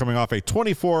 She's coming off a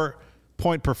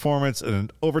 24-point performance and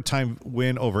an overtime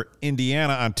win over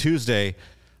Indiana on Tuesday.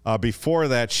 Before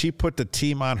that, she put the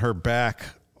team on her back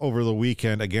over the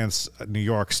weekend against New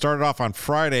York. Started off on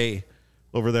Friday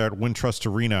over there at Wintrust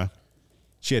Arena.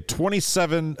 She had 20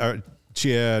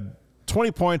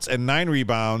 points and 9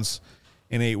 rebounds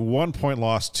in a 1-point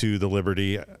loss to the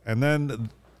Liberty. And then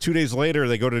 2 days later,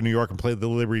 they go to New York and play the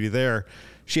Liberty there.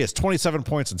 She has 27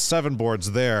 points and 7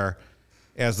 boards there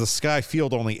as the Sky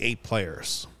field only 8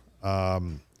 players.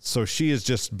 So she has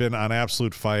just been on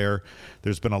absolute fire.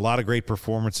 There's been a lot of great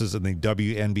performances in the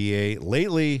WNBA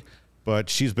lately, but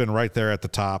she's been right there at the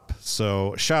top.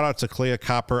 So shout out to Clea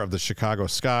Copper of the Chicago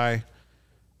Sky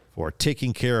for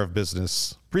Taking Care of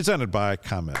Business, presented by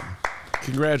ComEd.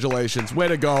 Congratulations. Way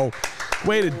to go.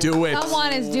 Way to do it.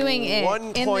 Someone is doing it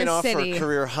 1 in point this off city. her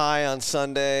career high on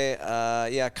Sunday.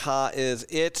 Ka is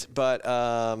it, but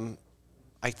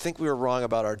I think we were wrong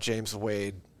about our James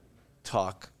Wade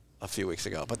talk a few weeks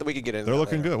ago, but we could get into They're that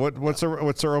looking later. good. What's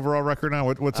their overall record now?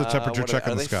 What's the temperature check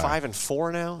on the Sky? Are they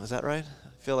 5-4 now? Is that right?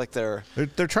 I feel like they're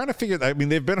trying to figure. I mean,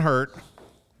 they've been hurt.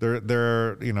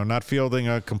 They're not fielding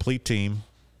a complete team.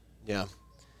 Yeah,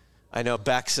 I know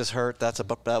Bex is hurt. That was a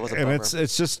bummer. And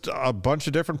it's just a bunch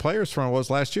of different players from what it was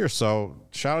last year. So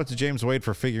shout out to James Wade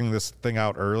for figuring this thing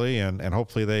out early, and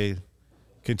hopefully they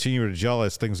continue to gel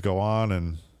as things go on.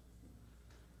 And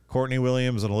Courtney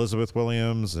Williams and Elizabeth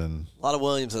Williams and a lot of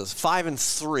Williamses.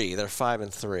 5-3. They're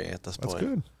 5-3 at this point. That's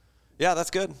good. Yeah, that's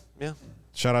good. Yeah.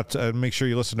 Shout out to make sure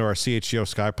you listen to our CHGO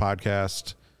Sky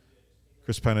podcast.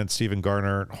 Chris Pennant, Stephen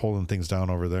Garner holding things down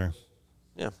over there.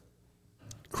 Yeah.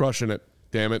 Crushing it.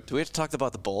 Damn it. Do we have to talk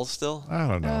about the Bulls still? I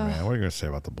don't know, man. What are you going to say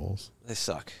about the Bulls? They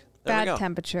suck. There we Bad go.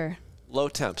 temperature. Low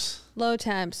temps. Low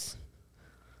temps.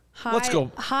 Let's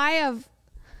go. High of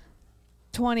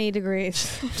 20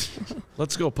 degrees.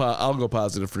 Let's go. I'll go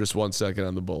positive for just 1 second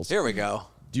on the Bulls. Here we go.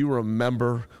 Do you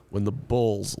remember when the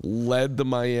Bulls led the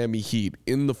Miami Heat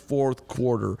in the fourth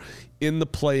quarter in the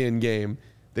play-in game?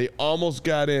 They almost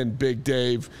got in, Big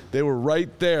Dave. They were right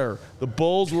there. The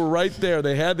Bulls were right there.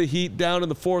 They had the Heat down in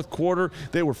the fourth quarter.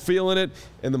 They were feeling it,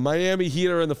 and the Miami Heat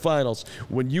are in the finals.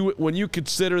 When you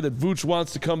consider that Vooch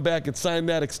wants to come back and sign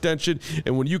that extension,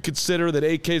 and when you consider that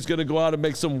AK is going to go out and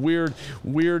make some weird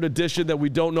addition that we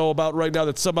don't know about right now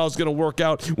that somehow is going to work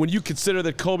out, when you consider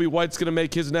that Kobe White's going to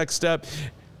make his next step,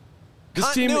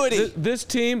 this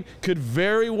team could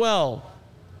very well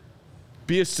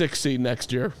be a 6 seed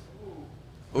next year.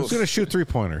 Who's going to shoot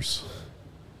 3-pointers?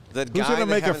 Who's going to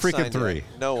make a freaking 3?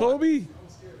 No one.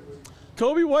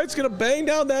 Kobe White's going to bang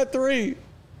down that 3.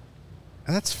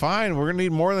 That's fine. We're going to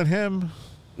need more than him.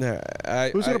 Who's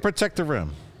going to protect the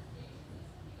rim?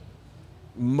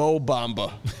 Mo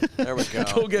Bamba. There we go.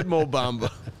 Go get Mo Bamba.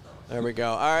 There we go.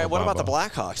 All right, what about the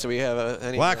Blackhawks? Do we have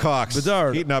any? Blackhawks.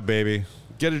 Bedard. Heating up, baby.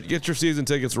 Get your season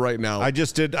tickets right now. I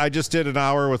just did an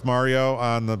hour with Mario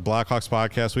on the Blackhawks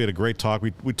podcast. We had a great talk.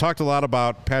 We talked a lot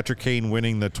about Patrick Kane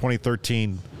winning the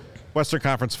 2013 Western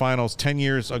Conference Finals 10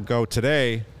 years ago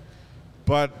today.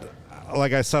 But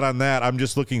like I said on that, I'm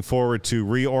just looking forward to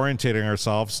reorientating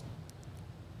ourselves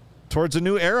towards a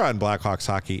new era in Blackhawks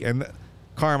hockey. And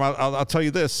Carm, I'll tell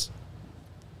you this.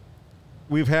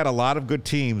 We've had a lot of good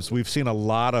teams. We've seen a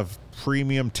lot of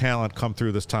premium talent come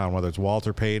through this town, whether it's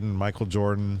Walter Payton, Michael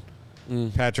Jordan,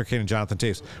 Patrick Kane, and Jonathan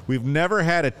Toews. We've never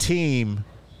had a team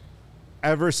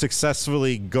ever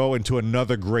successfully go into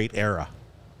another great era,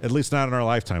 at least not in our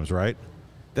lifetimes, right?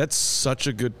 That's such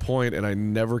a good point, and I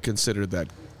never considered that.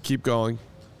 Keep going.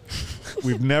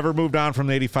 We've never moved on from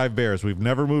the 85 Bears. We've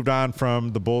never moved on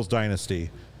from the Bulls dynasty.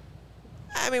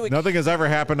 I mean, nothing has ever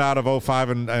happened out of 05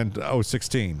 and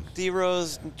 016.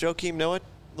 D-Rose, Joakim Noah,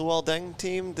 Luol Deng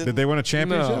team. Did they win a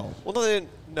championship? No. Well, no, they didn't.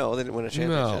 No, they didn't win a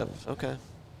championship. No. Okay.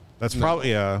 That's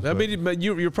probably, yeah. I mean,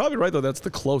 you're probably right, though. That's the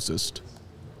closest.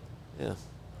 Yeah.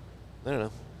 I don't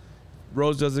know.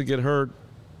 Rose doesn't get hurt.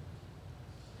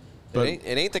 But It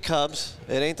ain't the Cubs.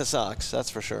 It ain't the Sox. That's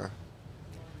for sure.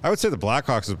 I would say the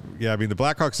Blackhawks, the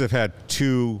Blackhawks have had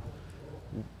 2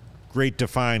 great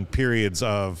defined periods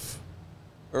of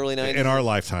early 90s. In our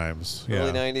lifetimes.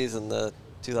 Early 90s and the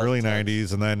 2000s. Early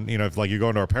 90s, and then, if you go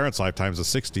into our parents' lifetimes, the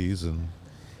 60s.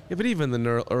 Yeah, but even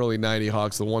the early 90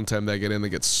 Hawks, the one time they get in, they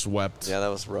get swept. Yeah, that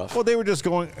was rough. Well, they were just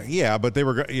going, but they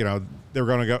were,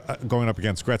 going up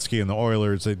against Gretzky and the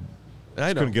Oilers. They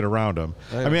couldn't get around them.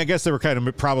 I guess they were kind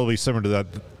of probably similar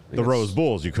to the Rose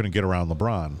Bulls. You couldn't get around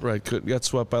LeBron. Right, got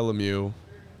swept by Lemieux.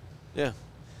 Yeah.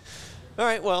 All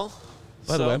right, well.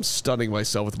 By the way, I'm stunning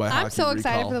myself with my hockey I'm so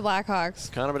excited recall. for the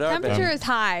Blackhawks. Connor Bedard. Temperature is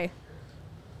high.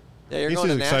 Yeah, you're He's going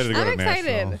to excited to Nashville. go to I'm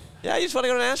excited. Nashville. Yeah, you just want to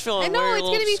go to Nashville. I And know, wear it's your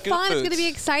going to be little fun. scoot It's going to be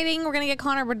boots. exciting. We're going to get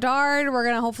Connor Bedard. We're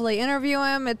going to hopefully interview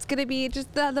him. It's going to be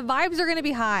just the vibes are going to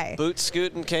be high. Boot,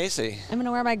 Scoot, and Casey. I'm going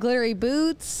to wear my glittery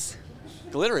boots.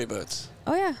 Glittery boots.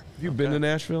 Oh, yeah. Have you been to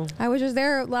Nashville? I was just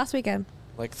there last weekend.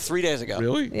 Like 3 days ago.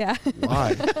 Really? Yeah.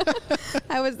 Why?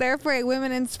 I was there for a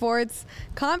women in sports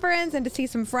conference and to see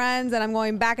some friends, and I'm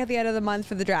going back at the end of the month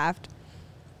for the draft.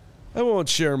 I won't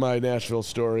share my Nashville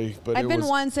story, but I've been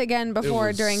once again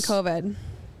before during COVID.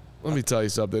 Let me tell you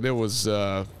something. It was.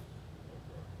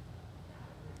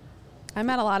 I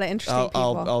met a lot of interesting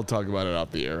people. I'll talk about it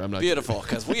off the air. I'm not Beautiful,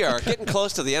 because we are getting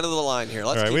close to the end of the line here.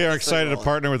 Let's All right, keep we are this thing excited to rolling.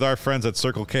 partner with our friends at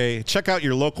Circle K. Check out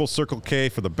your local Circle K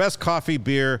for the best coffee,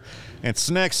 beer, and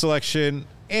snack selection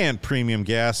and premium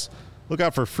gas. Look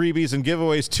out for freebies and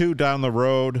giveaways, too, down the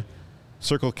road.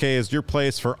 Circle K is your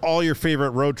place for all your favorite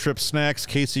road trip snacks.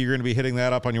 Casey, you're going to be hitting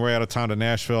that up on your way out of town to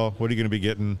Nashville. What are you going to be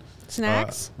getting?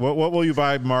 Snacks? What will you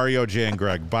buy Mario, Jay, and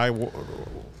Greg?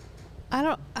 I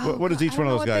don't. What does each one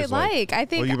of those guys like? I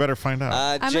think. Well, you better find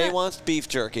out. Jay gonna- wants beef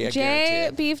jerky. I Jay, guarantee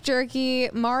it. beef jerky.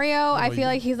 Mario, I feel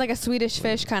like he's like a Swedish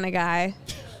fish kind of guy.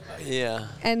 Yeah.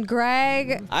 And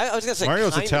Greg, I was gonna say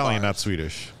Mario's kind Italian, bars. not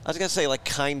Swedish. I was gonna say like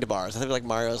kind bars. I think like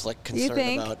Mario's like concerned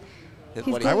think? about He's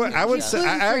what he gluten- I would He's say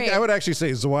gluten-free. I would actually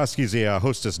say Zawaski's a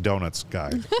Hostess Donuts guy,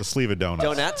 the sleeve of donuts.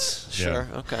 Donuts. Sure.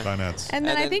 Yeah, Okay. Donuts. and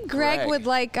then And I then think Greg would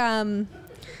like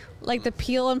the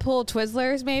peel and pull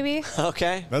Twizzlers, maybe.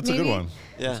 Okay. That's a maybe. good one.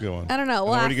 Yeah. That's a good one. I don't know. And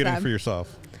We'll what are ask you getting them. for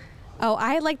yourself? Oh,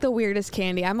 I like the weirdest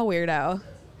candy. I'm a weirdo.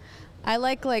 I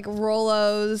like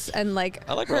Rolos and like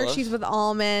I like Hershey's Rolos. with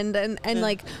almond and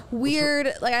like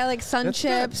weird. Like I like Sun That's not-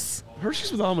 Chips.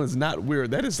 Hershey's with almond is not weird.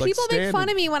 That is like People standard. make fun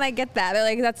of me when I get that. They're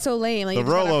like, "That's so lame." Like, The you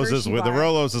just got a Rolos is Hershey the bar.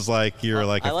 Rolos is like you're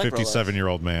like I a like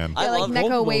 57-year-old man. I Yeah, like love Necco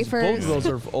Both of wafers. those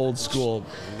are old school.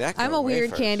 I'm a weird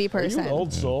wafers. candy Are you person. an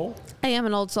old soul? I am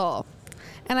an old soul,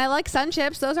 and I like Sun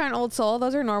Chips. Those aren't old soul.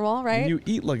 Those are normal, right? You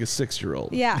eat like a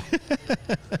 6-year-old. Yeah.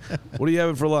 What are you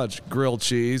having for lunch? Grilled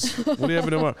cheese. What are you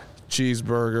having tomorrow?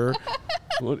 Cheeseburger.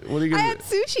 What are you I gonna? had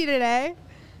sushi today.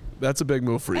 That's a big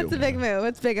move for you. That's a big move.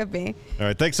 It's big of me. All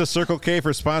right. Thanks to Circle K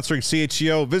for sponsoring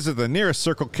CHGO. Visit the nearest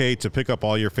Circle K to pick up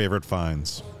all your favorite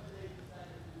finds.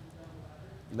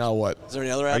 Now what? Is there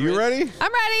any other Are ad you reads? ready?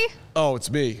 I'm ready. Oh, it's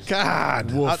me.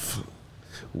 God. Woof.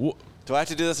 Do I have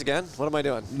to do this again? What am I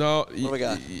doing? No. What do we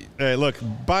got? Hey, look,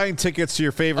 buying tickets to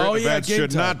your favorite Oh, yeah, events Game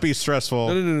should Time. not be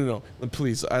stressful. No.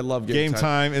 Please, I love Game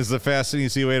Time is the fast and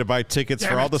easy way to buy tickets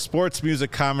for all the sports,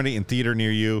 music, comedy, and theater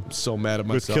near you. I'm so mad at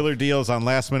With myself. killer deals on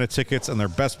last-minute tickets and their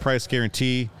best price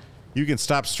guarantee, you can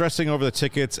stop stressing over the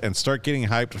tickets and start getting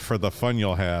hyped for the fun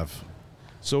you'll have.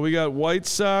 So we got White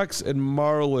Sox and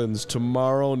Marlins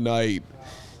tomorrow night.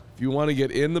 If you want to get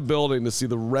in the building to see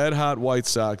the red-hot White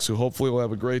Sox, who hopefully will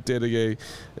have a great day today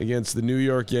against the New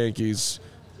York Yankees,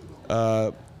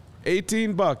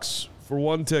 $18 for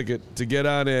one ticket to get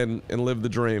on in and live the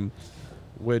dream,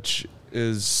 which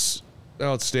is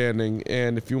outstanding.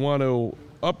 And if you want to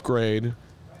upgrade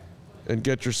and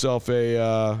get yourself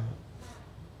a,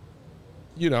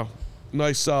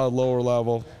 nice solid lower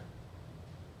level,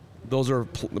 those are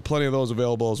plenty of those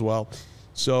available as well.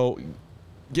 So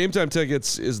Game Time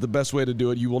tickets is the best way to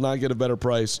do it. You will not get a better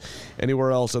price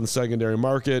anywhere else on the secondary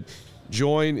market.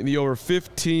 Join the over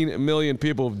 15 million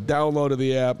people who've downloaded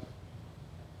the app.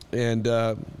 And,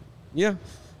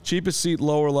 cheapest seat,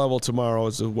 lower level tomorrow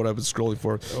is what I've been scrolling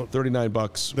for.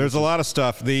 $39. There's a lot of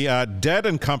stuff. The Dead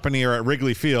and Company are at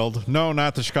Wrigley Field. No,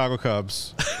 not the Chicago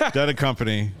Cubs. Dead and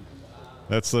Company.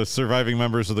 That's the surviving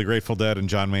members of the Grateful Dead and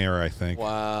John Mayer, I think.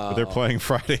 Wow. But they're playing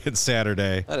Friday and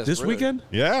Saturday. That is This rude. weekend?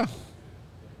 Yeah.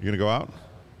 You going to go out?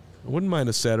 I wouldn't mind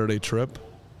a Saturday trip.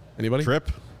 Anybody? Trip?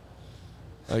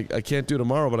 I can't do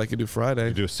tomorrow, but I could do Friday.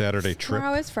 You do a Saturday trip?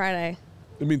 Tomorrow is Friday.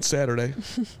 I mean Saturday.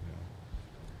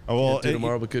 Oh, well, Can't do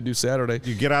tomorrow, but could do Saturday.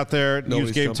 you get out there, Nobody's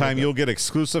use Game jumping Time. on that. You'll get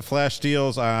exclusive flash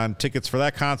deals on tickets for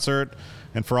that concert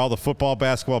and for all the football,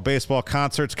 basketball, baseball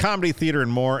concerts, comedy, theater,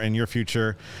 and more in your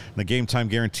future. And the Game Time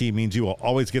guarantee means you will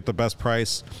always get the best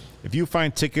price. If you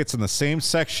find tickets in the same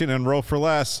section and row for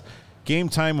less, Game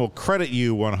Time will credit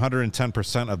you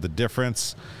 110% of the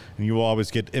difference, and you will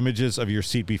always get images of your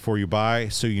seat before you buy,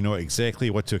 so you know exactly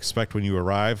what to expect when you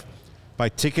arrive. Buy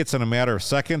tickets in a matter of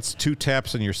seconds, 2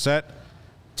 taps and you're set.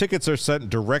 Tickets are sent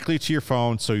directly to your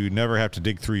phone, so you never have to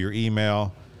dig through your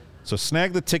email. So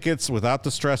snag the tickets without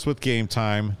the stress with Game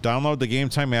Time. Download the Game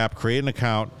Time app, create an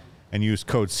account, and use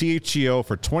code CHGO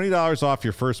for $20 off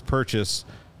your first purchase.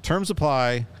 Terms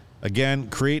apply. Again,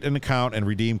 create an account and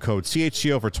redeem code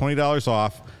CHGO for $20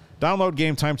 off. Download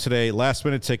Game Time today.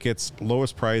 Last-minute tickets,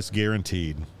 lowest price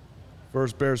guaranteed.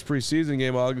 First Bears preseason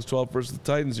game, August 12th versus the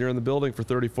Titans. You're in the building for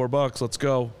 $34. Let's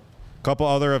go. A couple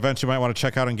other events you might want to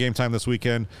check out in Game Time this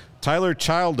weekend. Tyler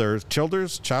Childers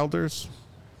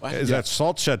What? is at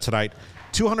Salt Shed tonight.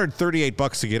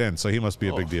 $238 to get in, so he must be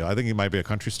a big deal. I think he might be a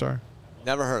country star.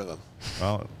 Never heard of them.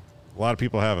 Well, a lot of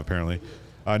people have, apparently.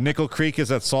 Nickel Creek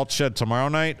is at Salt Shed tomorrow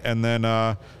night, and then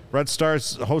Red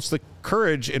Stars host the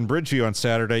Courage in Bridgeview on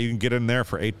Saturday. You can get in there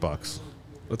for $8.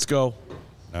 Let's go. All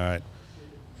right.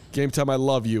 Game Time, I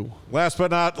love you. Last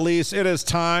but not least, it is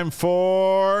time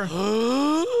for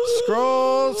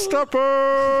Scroll Steppers.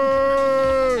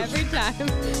 Every time.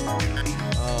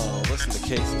 Oh, listen to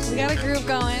cases. We got a group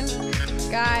going.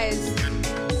 Guys,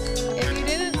 if you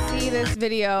didn't see this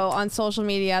video on social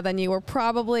media, then you were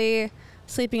probably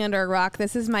sleeping under a rock.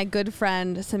 This is my good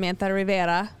friend, Samantha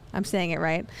Rivera. I'm saying it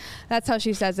right. That's how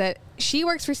she says it. She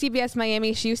works for CBS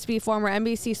Miami. She used to be former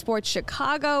NBC Sports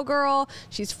Chicago girl.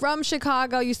 She's from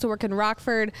Chicago, used to work in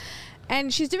Rockford.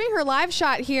 And she's doing her live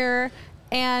shot here,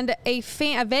 and a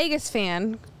Vegas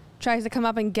fan tries to come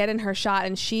up and get in her shot,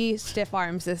 and she stiff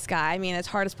arms this guy. I mean, as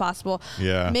hard as possible.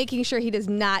 Yeah. Making sure he does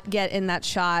not get in that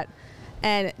shot.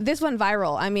 And this went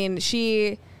viral. I mean,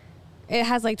 it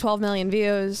has like 12 million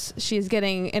views. She's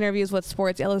getting interviews with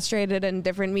Sports Illustrated and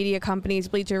different media companies,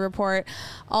 Bleacher Report.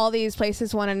 All these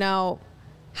places want to know,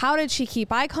 how did she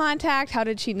keep eye contact? How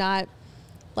did she not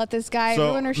let this guy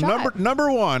ruin her shot?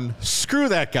 Number one, screw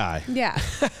that guy. Yeah,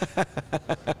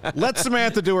 Let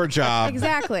Samantha do her job.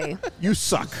 exactly. You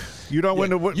suck. You don't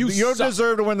win. You don't suck.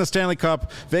 deserve to win the Stanley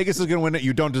Cup. Vegas is going to win it.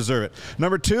 You don't deserve it.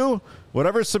 Number two,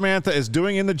 whatever Samantha is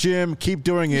doing in the gym, keep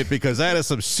doing it, because that is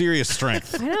some serious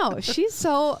strength. I know.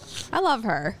 I love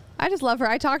her. I just love her.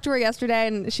 I talked to her yesterday,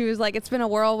 and she was like, it's been a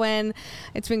whirlwind.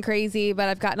 It's been crazy, but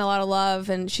I've gotten a lot of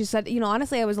love. And she said,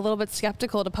 honestly, I was a little bit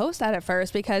skeptical to post that at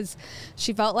first because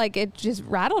she felt like it just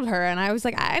rattled her. And I was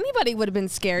like, anybody would have been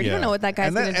scared. You don't know what that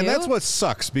guy's going to do. And that's what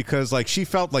sucks, because like she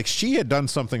felt like she had done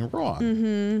something wrong.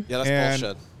 Mm-hmm. Yeah, that's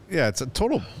bullshit. Yeah, it's a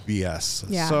total BS.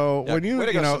 Yeah. So Yeah, when way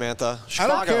to go, Samantha. I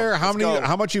Chicago. don't care Let's go.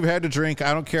 how much you've had to drink.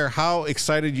 I don't care how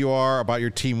excited you are about your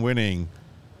team winning.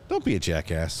 Don't be a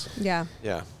jackass. Yeah.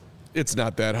 Yeah. It's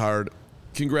not that hard.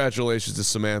 Congratulations to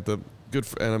Samantha. Good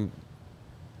for, and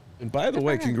by the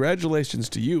way, congratulations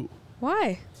to you.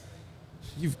 Why?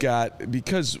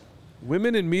 Because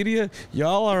women in media,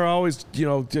 y'all are always,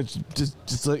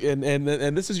 just like,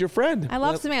 and this is your friend. I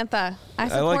love Samantha. I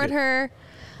support her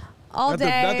all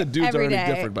day, not the dudes every are any day.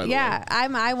 different, by the way. Yeah,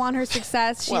 I want her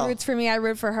success. She roots for me. I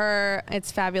root for her.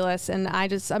 It's fabulous, and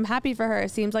I'm happy for her.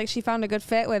 It seems like she found a good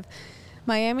fit with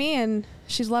Miami, and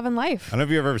she's loving life. I don't know if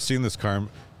you've ever seen this,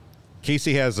 Carm.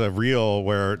 Casey has a reel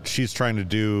where she's trying to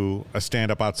do a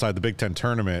stand-up outside the Big Ten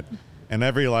tournament, and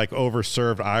every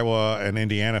overserved Iowa and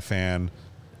Indiana fan,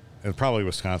 and probably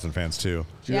Wisconsin fans too.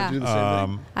 Do you have to do the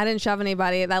same thing? I didn't shove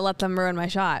anybody. I let them ruin my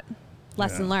shot.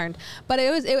 Lesson learned. But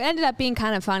it ended up being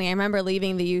kind of funny. I remember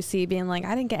leaving the UC being like,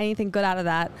 I didn't get anything good out of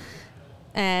that,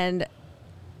 and it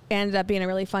ended up being a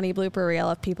really funny blooper reel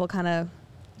of people kind of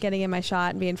getting in my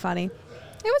shot and being funny.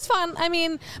 It was fun. I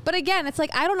mean, but again, it's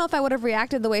like, I don't know if I would have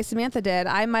reacted the way Samantha did.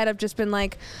 I might have just been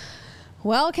like,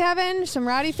 well, Kevin, some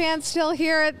rowdy fans still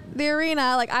here at the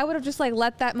arena. Like, I would have just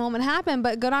let that moment happen,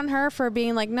 but good on her for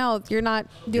being like, no, you're not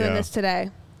doing this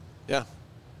today. Yeah.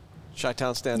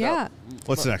 Chi-Town stand Yeah. up.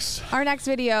 What's next? Our next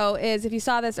video is, if you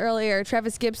saw this earlier,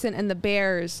 Travis Gibson and the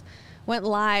Bears went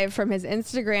live from his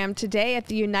Instagram today at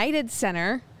the United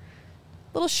Center.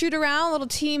 Little shoot around, little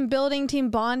team building, team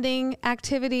bonding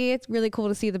activity. It's really cool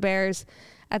to see the Bears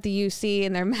at the UC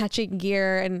in their matching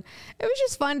gear. And it was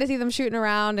just fun to see them shooting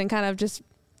around and kind of just,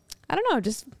 I don't know,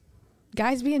 just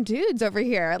guys being dudes over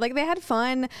here. Like, they had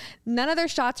fun. None of their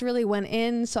shots really went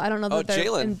in, so I don't know that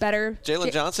they're in better.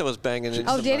 Jalen Johnson was banging in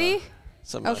did he?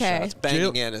 Some Okay. shots.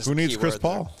 Banging in is Who the needs key Chris word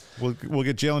Paul? We'll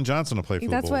get Jalen Johnson to play for the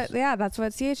Bulls. That's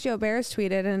what CHGO Bears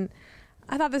tweeted, and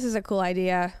I thought this is a cool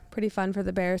idea. Pretty fun for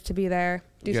the Bears to be there,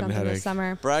 do Getting a something this headache.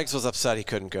 summer. Braggs was upset he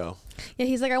couldn't go. Yeah,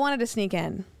 he's like, I wanted to sneak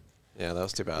in. Yeah, that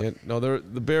was too bad. Yeah, no, the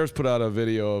Bears put out a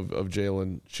video of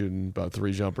Jalen shooting about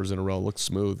 3 jumpers in a row. Looked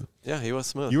smooth. Yeah, he was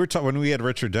smooth. You were when we had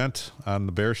Richard Dent on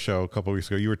the Bears show a couple of weeks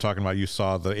ago. You were talking about you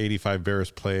saw the '85 Bears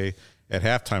play at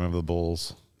halftime of the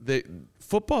Bulls.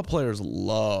 Football players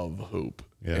love hoop,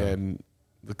 Yeah. and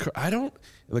the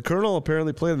Colonel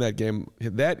apparently played in that game.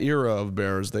 That era of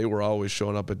Bears, they were always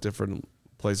showing up at different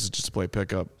places just to play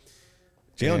pickup.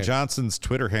 Jalen Johnson's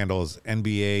Twitter handle is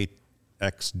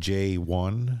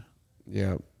NBAXJ1.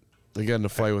 Yeah, they got in a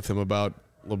fight with him about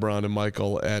LeBron and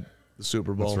Michael at the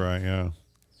Super Bowl. That's right, yeah.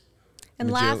 And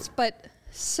last but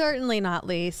certainly not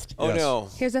least, Oh, no.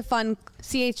 here's a fun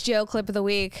CHGO clip of the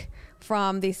week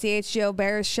from the CHGO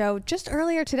Bears show just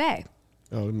earlier today.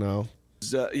 Oh, no.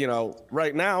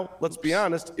 Right now, let's be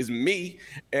honest, is me.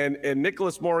 And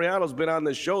Nicholas Moriano's been on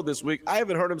this show this week. I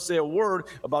haven't heard him say a word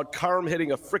about Carm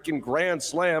hitting a freaking grand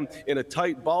slam in a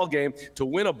tight ball game to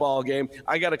win a ball game.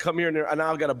 I got to come here and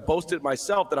now I got to boast it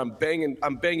myself that I'm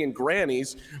banging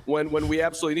grannies when we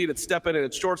absolutely need it, stepping in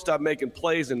at shortstop, making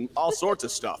plays and all sorts of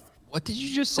stuff. What did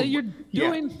you just say you're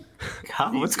doing?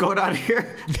 What's going on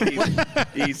here?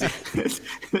 Easy.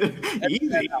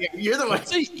 Easy. You're the one.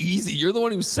 Say easy. You're the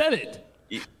one who said it.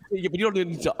 Yeah, but you don't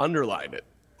need to underline it.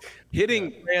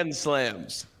 Hitting grand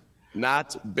slams,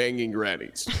 not banging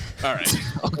grannies. All right.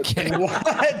 Okay. What?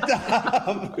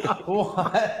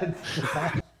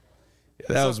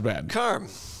 That was bad. Carm.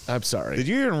 I'm sorry. Did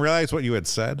you even realize what you had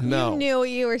said? No. You knew what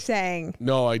you were saying.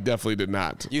 No, I definitely did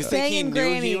not. You think he Banging knew he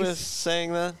grannies. was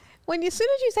saying that? As soon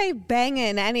as you say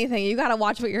banging anything, you got to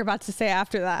watch what you're about to say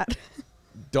after that.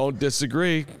 Don't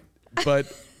disagree,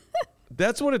 but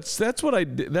that's what I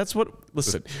did.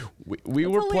 Listen, we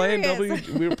were playing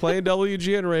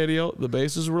WGN radio. The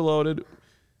bases were loaded.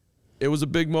 It was a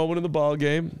big moment in the ball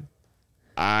game.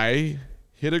 I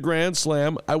hit a grand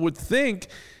slam. I would think,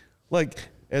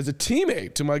 as a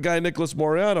teammate to my guy Nicholas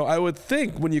Moriano, I would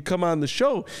think when you come on the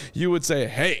show, you would say,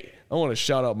 hey, I want to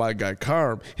shout out my guy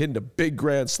Carm hitting a big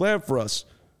grand slam for us.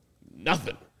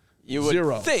 Nothing. You would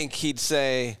Zero. think he'd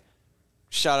say,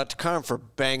 shout out to Carm for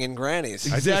banging grannies.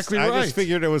 Exactly I right. just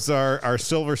figured it was our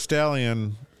Silver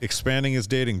Stallion expanding his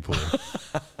dating pool.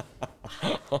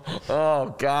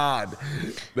 Oh, God.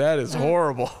 That is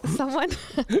horrible. Someone.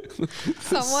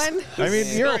 I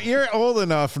mean, you're old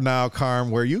enough now, Carm,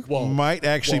 where you might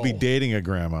actually be dating a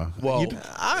grandma. Whoa.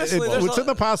 Honestly, It's in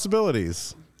the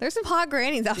possibilities. There's some hot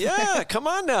grannies out there. Yeah, come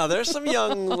on now. There's some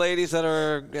young ladies that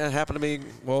happen to be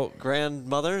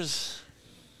grandmothers.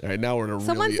 All right, now we're in a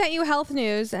Someone sent you health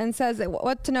news and says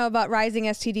what to know about rising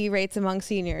STD rates among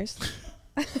seniors.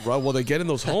 Right, well, they get in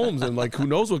those homes and who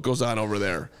knows what goes on over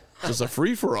there. Just a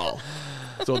free for all.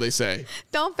 So they say.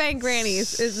 Don't bang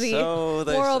grannies is the So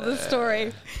they moral of the say.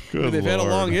 story. Good They've had a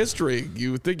Lord. long history.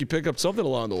 You would think you pick up something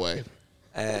along the way.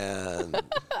 And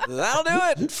that'll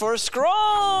do it for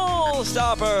Scroll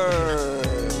Stoppers.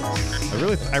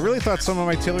 I really thought some of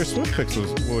my Taylor Swift picks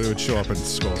would show up in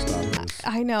Scroll Stoppers.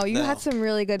 I know. You had some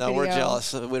really good videos. No, we're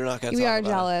jealous. We're not going to talk about it. We are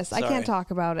jealous. I can't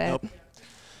talk about it. Nope.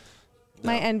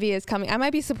 My envy is coming. I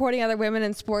might be supporting other women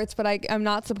in sports, but I'm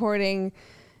not supporting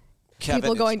Kevin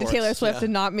people going to sports, Taylor Swift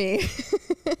and not me.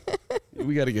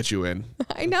 We got to get you in.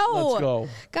 I know. Let's go.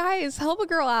 Guys, help a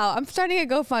girl out. I'm starting a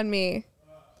GoFundMe.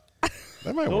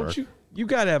 That might work. You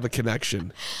got to have a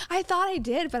connection. I thought I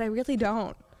did, but I really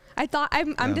don't. I thought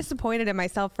I'm disappointed in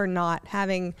myself for not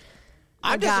having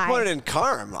I'm disappointed in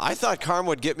Carm. I thought Carm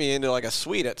would get me into like a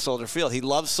suite at Soldier Field. He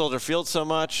loves Soldier Field so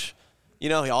much. You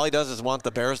know, all he does is want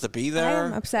the Bears to be there.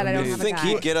 I'm upset I don't have a guy. You think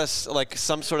he'd get us like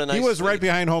some sort of nice He was suite? right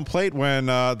behind home plate when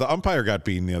the umpire got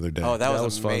beaten the other day. Oh, that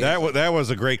was fun. amazing. That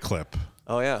was a great clip.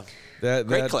 Oh, yeah.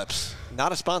 Great clips.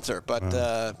 Not a sponsor, but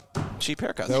cheap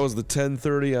haircuts. That was the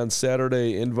 10:30 on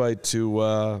Saturday invite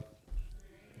to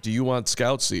Do You Want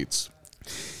Scout Seats?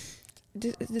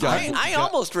 I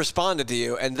almost responded to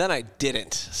you, and then I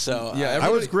didn't. So yeah, I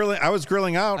was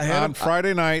grilling out on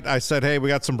Friday night. I said, "Hey, we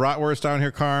got some bratwurst down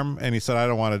here, Carm," and he said, "I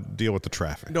don't want to deal with the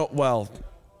traffic." No, well,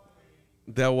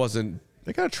 that wasn't.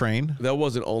 They got a train. That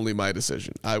wasn't only my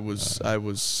decision. I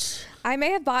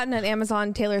may have bought an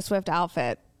Amazon Taylor Swift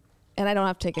outfit, and I don't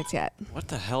have tickets yet. What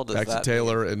the hell does back that to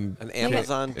Taylor mean? and an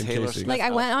Amazon Taylor Casey. Swift? Like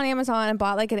I went on Amazon and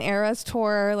bought like an Eras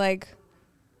Tour like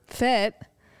fit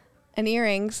and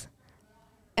earrings,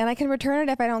 and I can return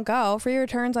it if I don't go. Free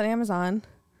returns on Amazon.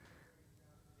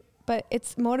 But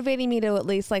it's motivating me to at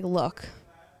least like look.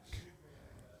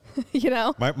 You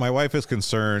know? My wife is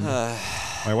concerned.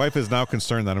 My wife is now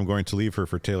concerned that I'm going to leave her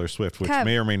for Taylor Swift, which Kev.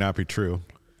 may or may not be true.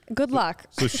 Good luck.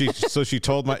 So she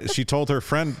told her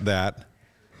friend that,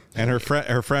 and her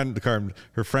friend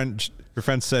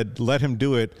said, "Let him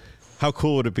do it. How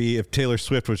cool would it be if Taylor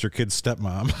Swift was your kid's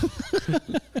stepmom?"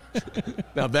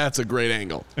 Now that's a great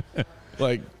angle.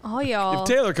 Like, y'all. if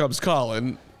Taylor comes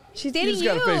calling, She's dating you just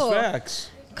got to face facts.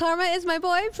 Karma is my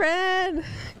boyfriend.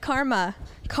 Karma.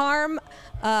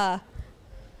 I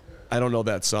don't know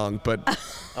that song, but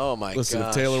oh my god! Listen,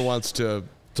 if Taylor wants to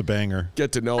bang her,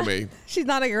 get to know me. She's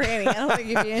not a granny. I don't think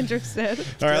you'd be interested.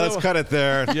 All right, let's cut it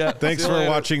there. Yeah, thanks for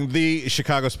watching the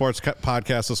Chicago Sports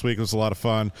Podcast this week. It was a lot of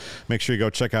fun. Make sure you go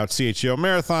check out CHGO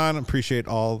Marathon. Appreciate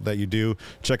all that you do.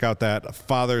 Check out that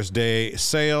Father's Day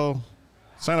sale.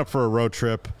 Sign up for a road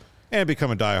trip and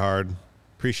become a diehard.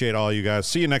 Appreciate all you guys.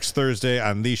 See you next Thursday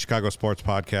on the Chicago Sports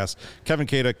Podcast. Kevin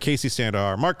Cada, Casey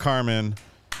Sandar, Mark Carmen,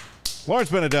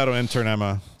 Lawrence Benedetto, intern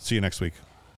Emma. See you next week.